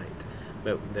that night,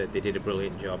 but they did a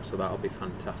brilliant job, so that'll be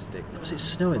fantastic. Was it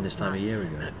snowing this time a year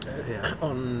ago? Yeah.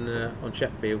 On Chef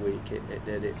Beer Week, it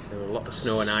did. There were a lot of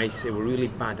snow and ice. It were really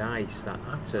bad ice that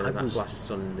last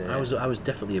Sunday. I was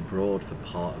definitely abroad for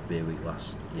part of Beer Week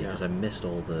last year because I missed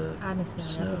all the I missed out on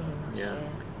snow. everything last Yeah. year.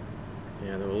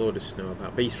 Yeah, there were a load of snow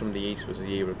about. Beast from the East was a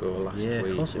year ago last Yeah, of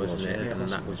week, course it was, wasn't yeah, it? of And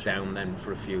course that it was was. down then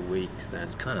for a few weeks. Then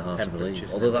It's kind of hard to believe.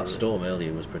 Temperatures Although that never- storm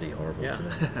earlier was pretty horrible Yeah.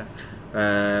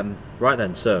 to me. Right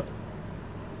then, so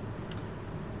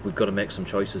we've got to make some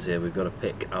choices here. We've got to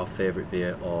pick our favourite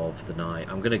beer of the night.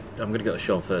 I'm gonna go to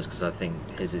Sean first because I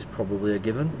think his is probably a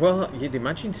given. Well, you'd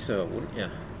imagine so, wouldn't you?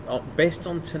 Based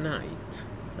on tonight.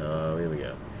 Oh, here we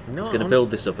go. No, He's going to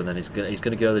build this up and then he's going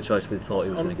to go the choice we thought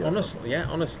he was going to go.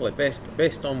 honestly,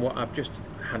 based on what I've just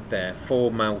had there,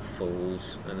 4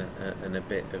 mouthfuls and a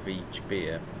bit of each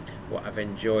beer, what I've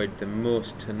enjoyed the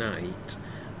most tonight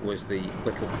was the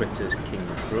Little Critters King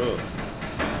Crow.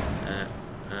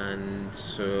 And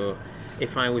so,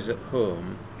 if I was at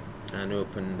home and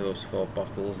opened those 4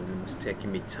 bottles and was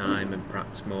taking me time and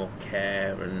perhaps more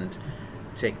care and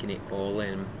taking it all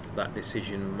in, that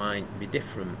decision might be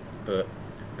different. But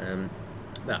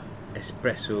that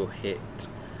espresso hit,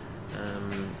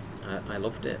 I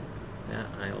loved it. Yeah,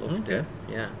 I loved Okay. it.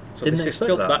 Yeah. So Didn't this is expect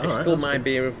still that. that is Alright, still that's my good.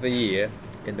 beer of the year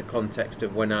in the context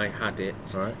of when I had it.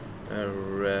 Right.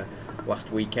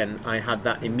 Last weekend, I had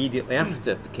that immediately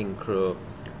after the King Crow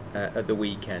at the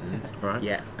weekend. Right.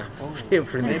 Yeah, I'm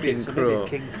favouring the King Crow.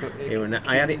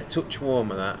 I had it a touch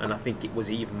warmer that, and I think it was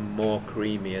even more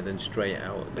creamier than straight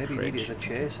out of the Maybe you need fridge. it as a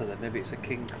chaser then. Maybe it's a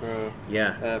King Crow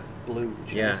Yeah. blue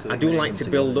Yeah, chaser. I that do makes like it to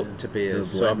them build together, up to yeah.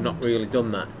 beers, Do a so I've not blend. really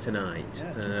done that tonight.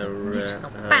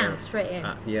 Bam, straight in.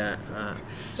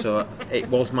 So it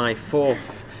was my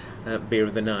 4th beer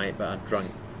of the night, but I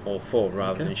drank all 4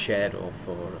 rather Okay. than shared all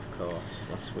 4, of course,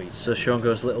 last week. So Sean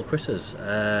goes Little Critters.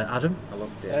 Adam? I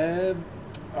loved it.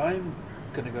 I'm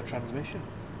going to go Transmission.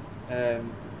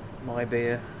 My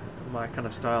beer, my kind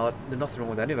of style. There's nothing wrong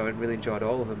with any of them. I really enjoyed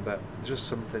all of them, but there's just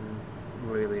something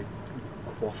really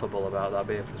quaffable about that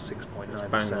beer for 6.9%. It's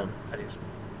bang on. And it's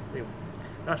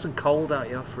nice and cold out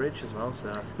your fridge as well.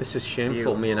 So This is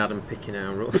shameful, me and Adam picking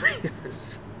our own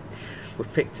beers.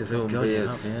 We've picked his own God, you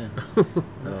beers. have, yeah.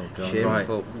 Oh God.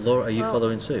 Shameful. Right, Laura, are you Well-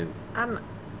 following suit? I'm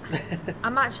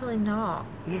actually not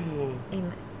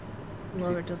in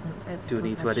Laura doesn't vote for Do we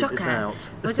need to Tulsa. edit this Shocker. out?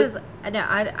 Which is,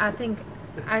 I think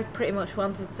I pretty much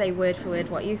wanted to say word for word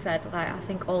what you said. Like, I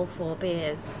think all 4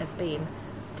 beers have been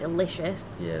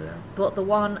delicious. Yeah. But the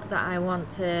one that I want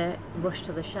to rush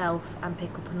to the shelf and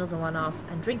pick up another one off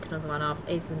and drink another one off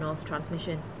is the North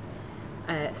Transmission.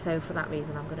 So for that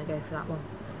reason, I'm going to go for that one.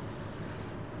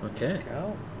 Okay.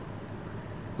 Cool.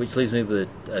 Which leaves me with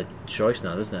a choice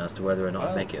now, doesn't it, as to whether or not I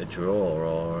Well. make it a draw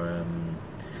or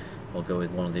go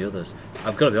with one of the others.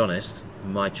 I've got to be honest,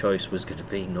 my choice was going to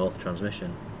be North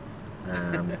Transmission.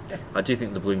 I do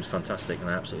think the Bloom's fantastic and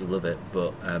I absolutely love it,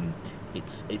 but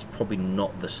it's probably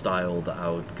not the style that I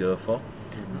would go for.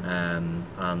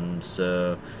 And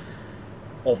so,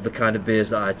 of the kind of beers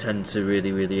that I tend to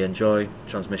really, really enjoy,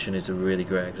 Transmission is a really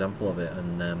great example of it.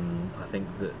 And I think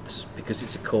that because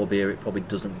it's a core beer, it probably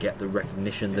doesn't get the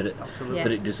recognition that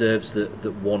Absolutely. it deserves that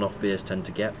one-off beers tend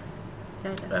to get.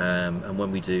 Definitely. And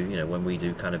when we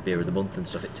do kind of beer of the month and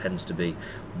stuff, it tends to be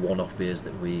one-off beers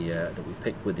that we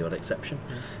pick, with the odd exception.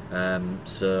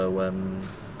 So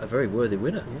a very worthy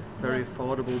winner. Very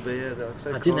affordable beer.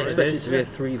 Like I didn't core expect it is. to be a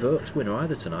 3 votes winner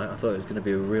either tonight. I thought it was going to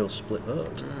be a real split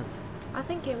vote. I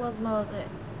think it was more that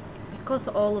because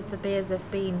all of the beers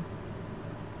have been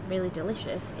really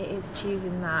delicious, it is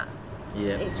choosing that.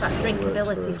 Yeah, It's that it worked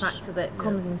drinkability for us. factor that Yeah.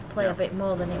 comes into play Yeah. a bit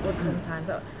more than it would sometimes.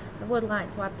 I would like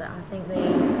to add that I think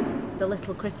the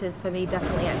Little Critters for me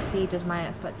definitely exceeded my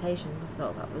expectations. I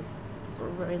thought that was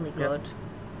really Yeah. good.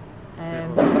 Yeah.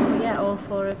 But yeah, all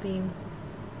 4 have been.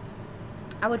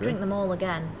 I would drink Great. them all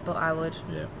again, but I would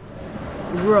Yeah,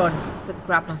 run to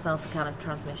grab myself a can of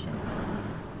Transmission.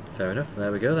 fair enough.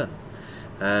 There we go then.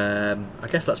 I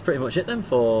guess that's pretty much it then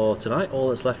for tonight. All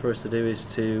that's left for us to do is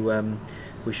to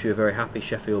wish you a very happy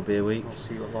Sheffield Beer Week We'll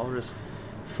see what Laura's.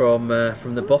 from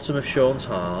the bottom of Sean's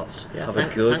heart. Have a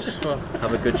good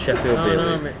Sheffield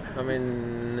Beer Week. I'm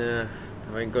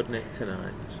in good nick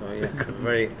tonight. So yeah, have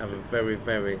a very,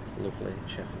 very lovely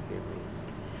Sheffield Beer Week.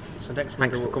 So next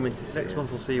Thanks month for coming to see next us.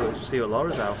 month we'll see you at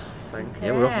Laura's house, I think.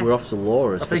 Yeah, Yeah. we're off to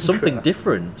Laura's I for think- something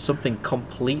different, something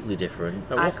completely different.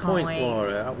 At I what can't point, wait.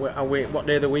 Laura? What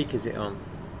day of the week is it on?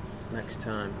 Next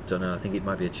time. Don't know. I think it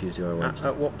might be a Tuesday or a Wednesday.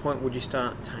 At what point would you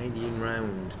start tidying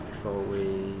round before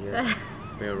we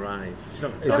arrive?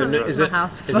 So I'm into my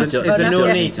house before Is you there go no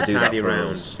down. need to Do that tidy for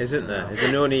round? us. Isn't there? Is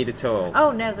there no need at all?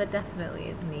 Oh no, there definitely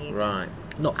is need. Right.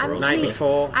 Not for I'm us. Night clean.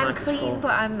 before. I'm night clean, before.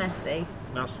 but I'm messy.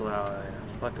 That's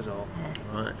like us all.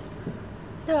 Right.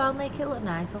 No, I'll make it look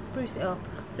nice. I'll spruce it up.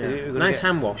 Yeah. You're gonna Nice get-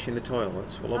 hand wash in the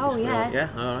toilets. Well, Oh, obviously. yeah. Yeah.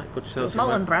 All right. Good stuff.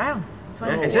 Small brown. Yeah,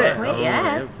 20 is it? quid, Oh,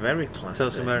 yeah. Very classy. Tell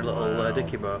us I'm wearing a little Wow.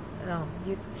 dicky boat. Oh,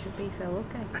 you should be so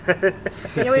lucky.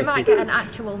 Yeah, we might get an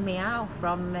actual meow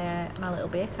from my little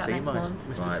beer cat Tea next mice. month.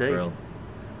 Mr. Right, T. Brill.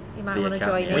 You might Beer want to cat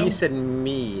join meow. in. When you said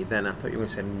me, then I thought you were going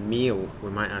to say meal. We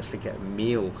might actually get a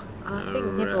meal. I think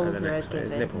at nibbles the are a next one.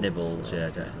 given. Nibbles, yeah,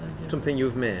 definitely. Yeah. Something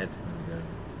you've made.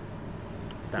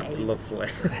 There we go. That'd be Babes. lovely.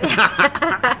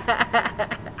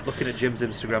 Looking at Jim's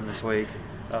Instagram this week,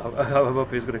 I'm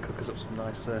hoping he's going to cook us up some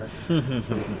nice some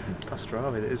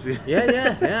pastrami. That is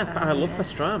yeah. I love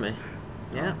pastrami.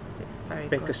 Yeah. It's very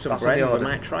Bake good. us some That's on the bread. We order.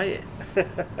 might try it.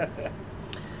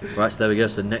 Right, so there we go.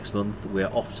 So next month we're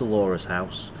off to Laura's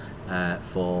house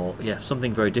for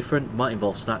something very different. Might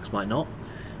involve snacks, might not.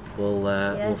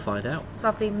 We'll find out. So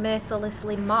I've been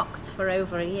mercilessly mocked for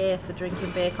over a year for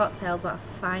drinking beer cocktails, but I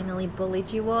finally bullied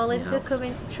you all into have.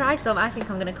 coming to try some. I think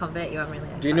I'm going to convert you. I'm really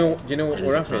excited. Do you know what It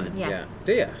we're is having? exciting. Yeah.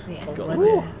 Do you? Yeah. Got Already?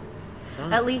 an idea.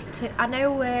 Right. At least two. I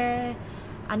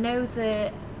know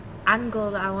the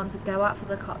angle that I want to go at for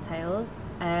the cocktails.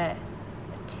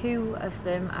 2 of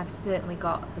them I've certainly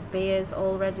got the beers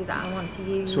already that I want to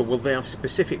use. So will they have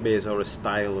specific beers or a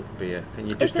style of beer? Can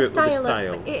you it's just do a it with a style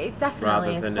style of it, definitely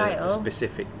rather a than style. a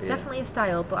specific beer? Definitely a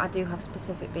style, but I do have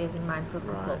specific beers in mind for a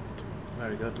couple. Right.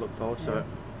 Very good. Look forward to So- it.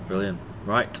 Brilliant.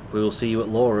 Right, we will see you at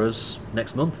Laura's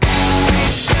next month.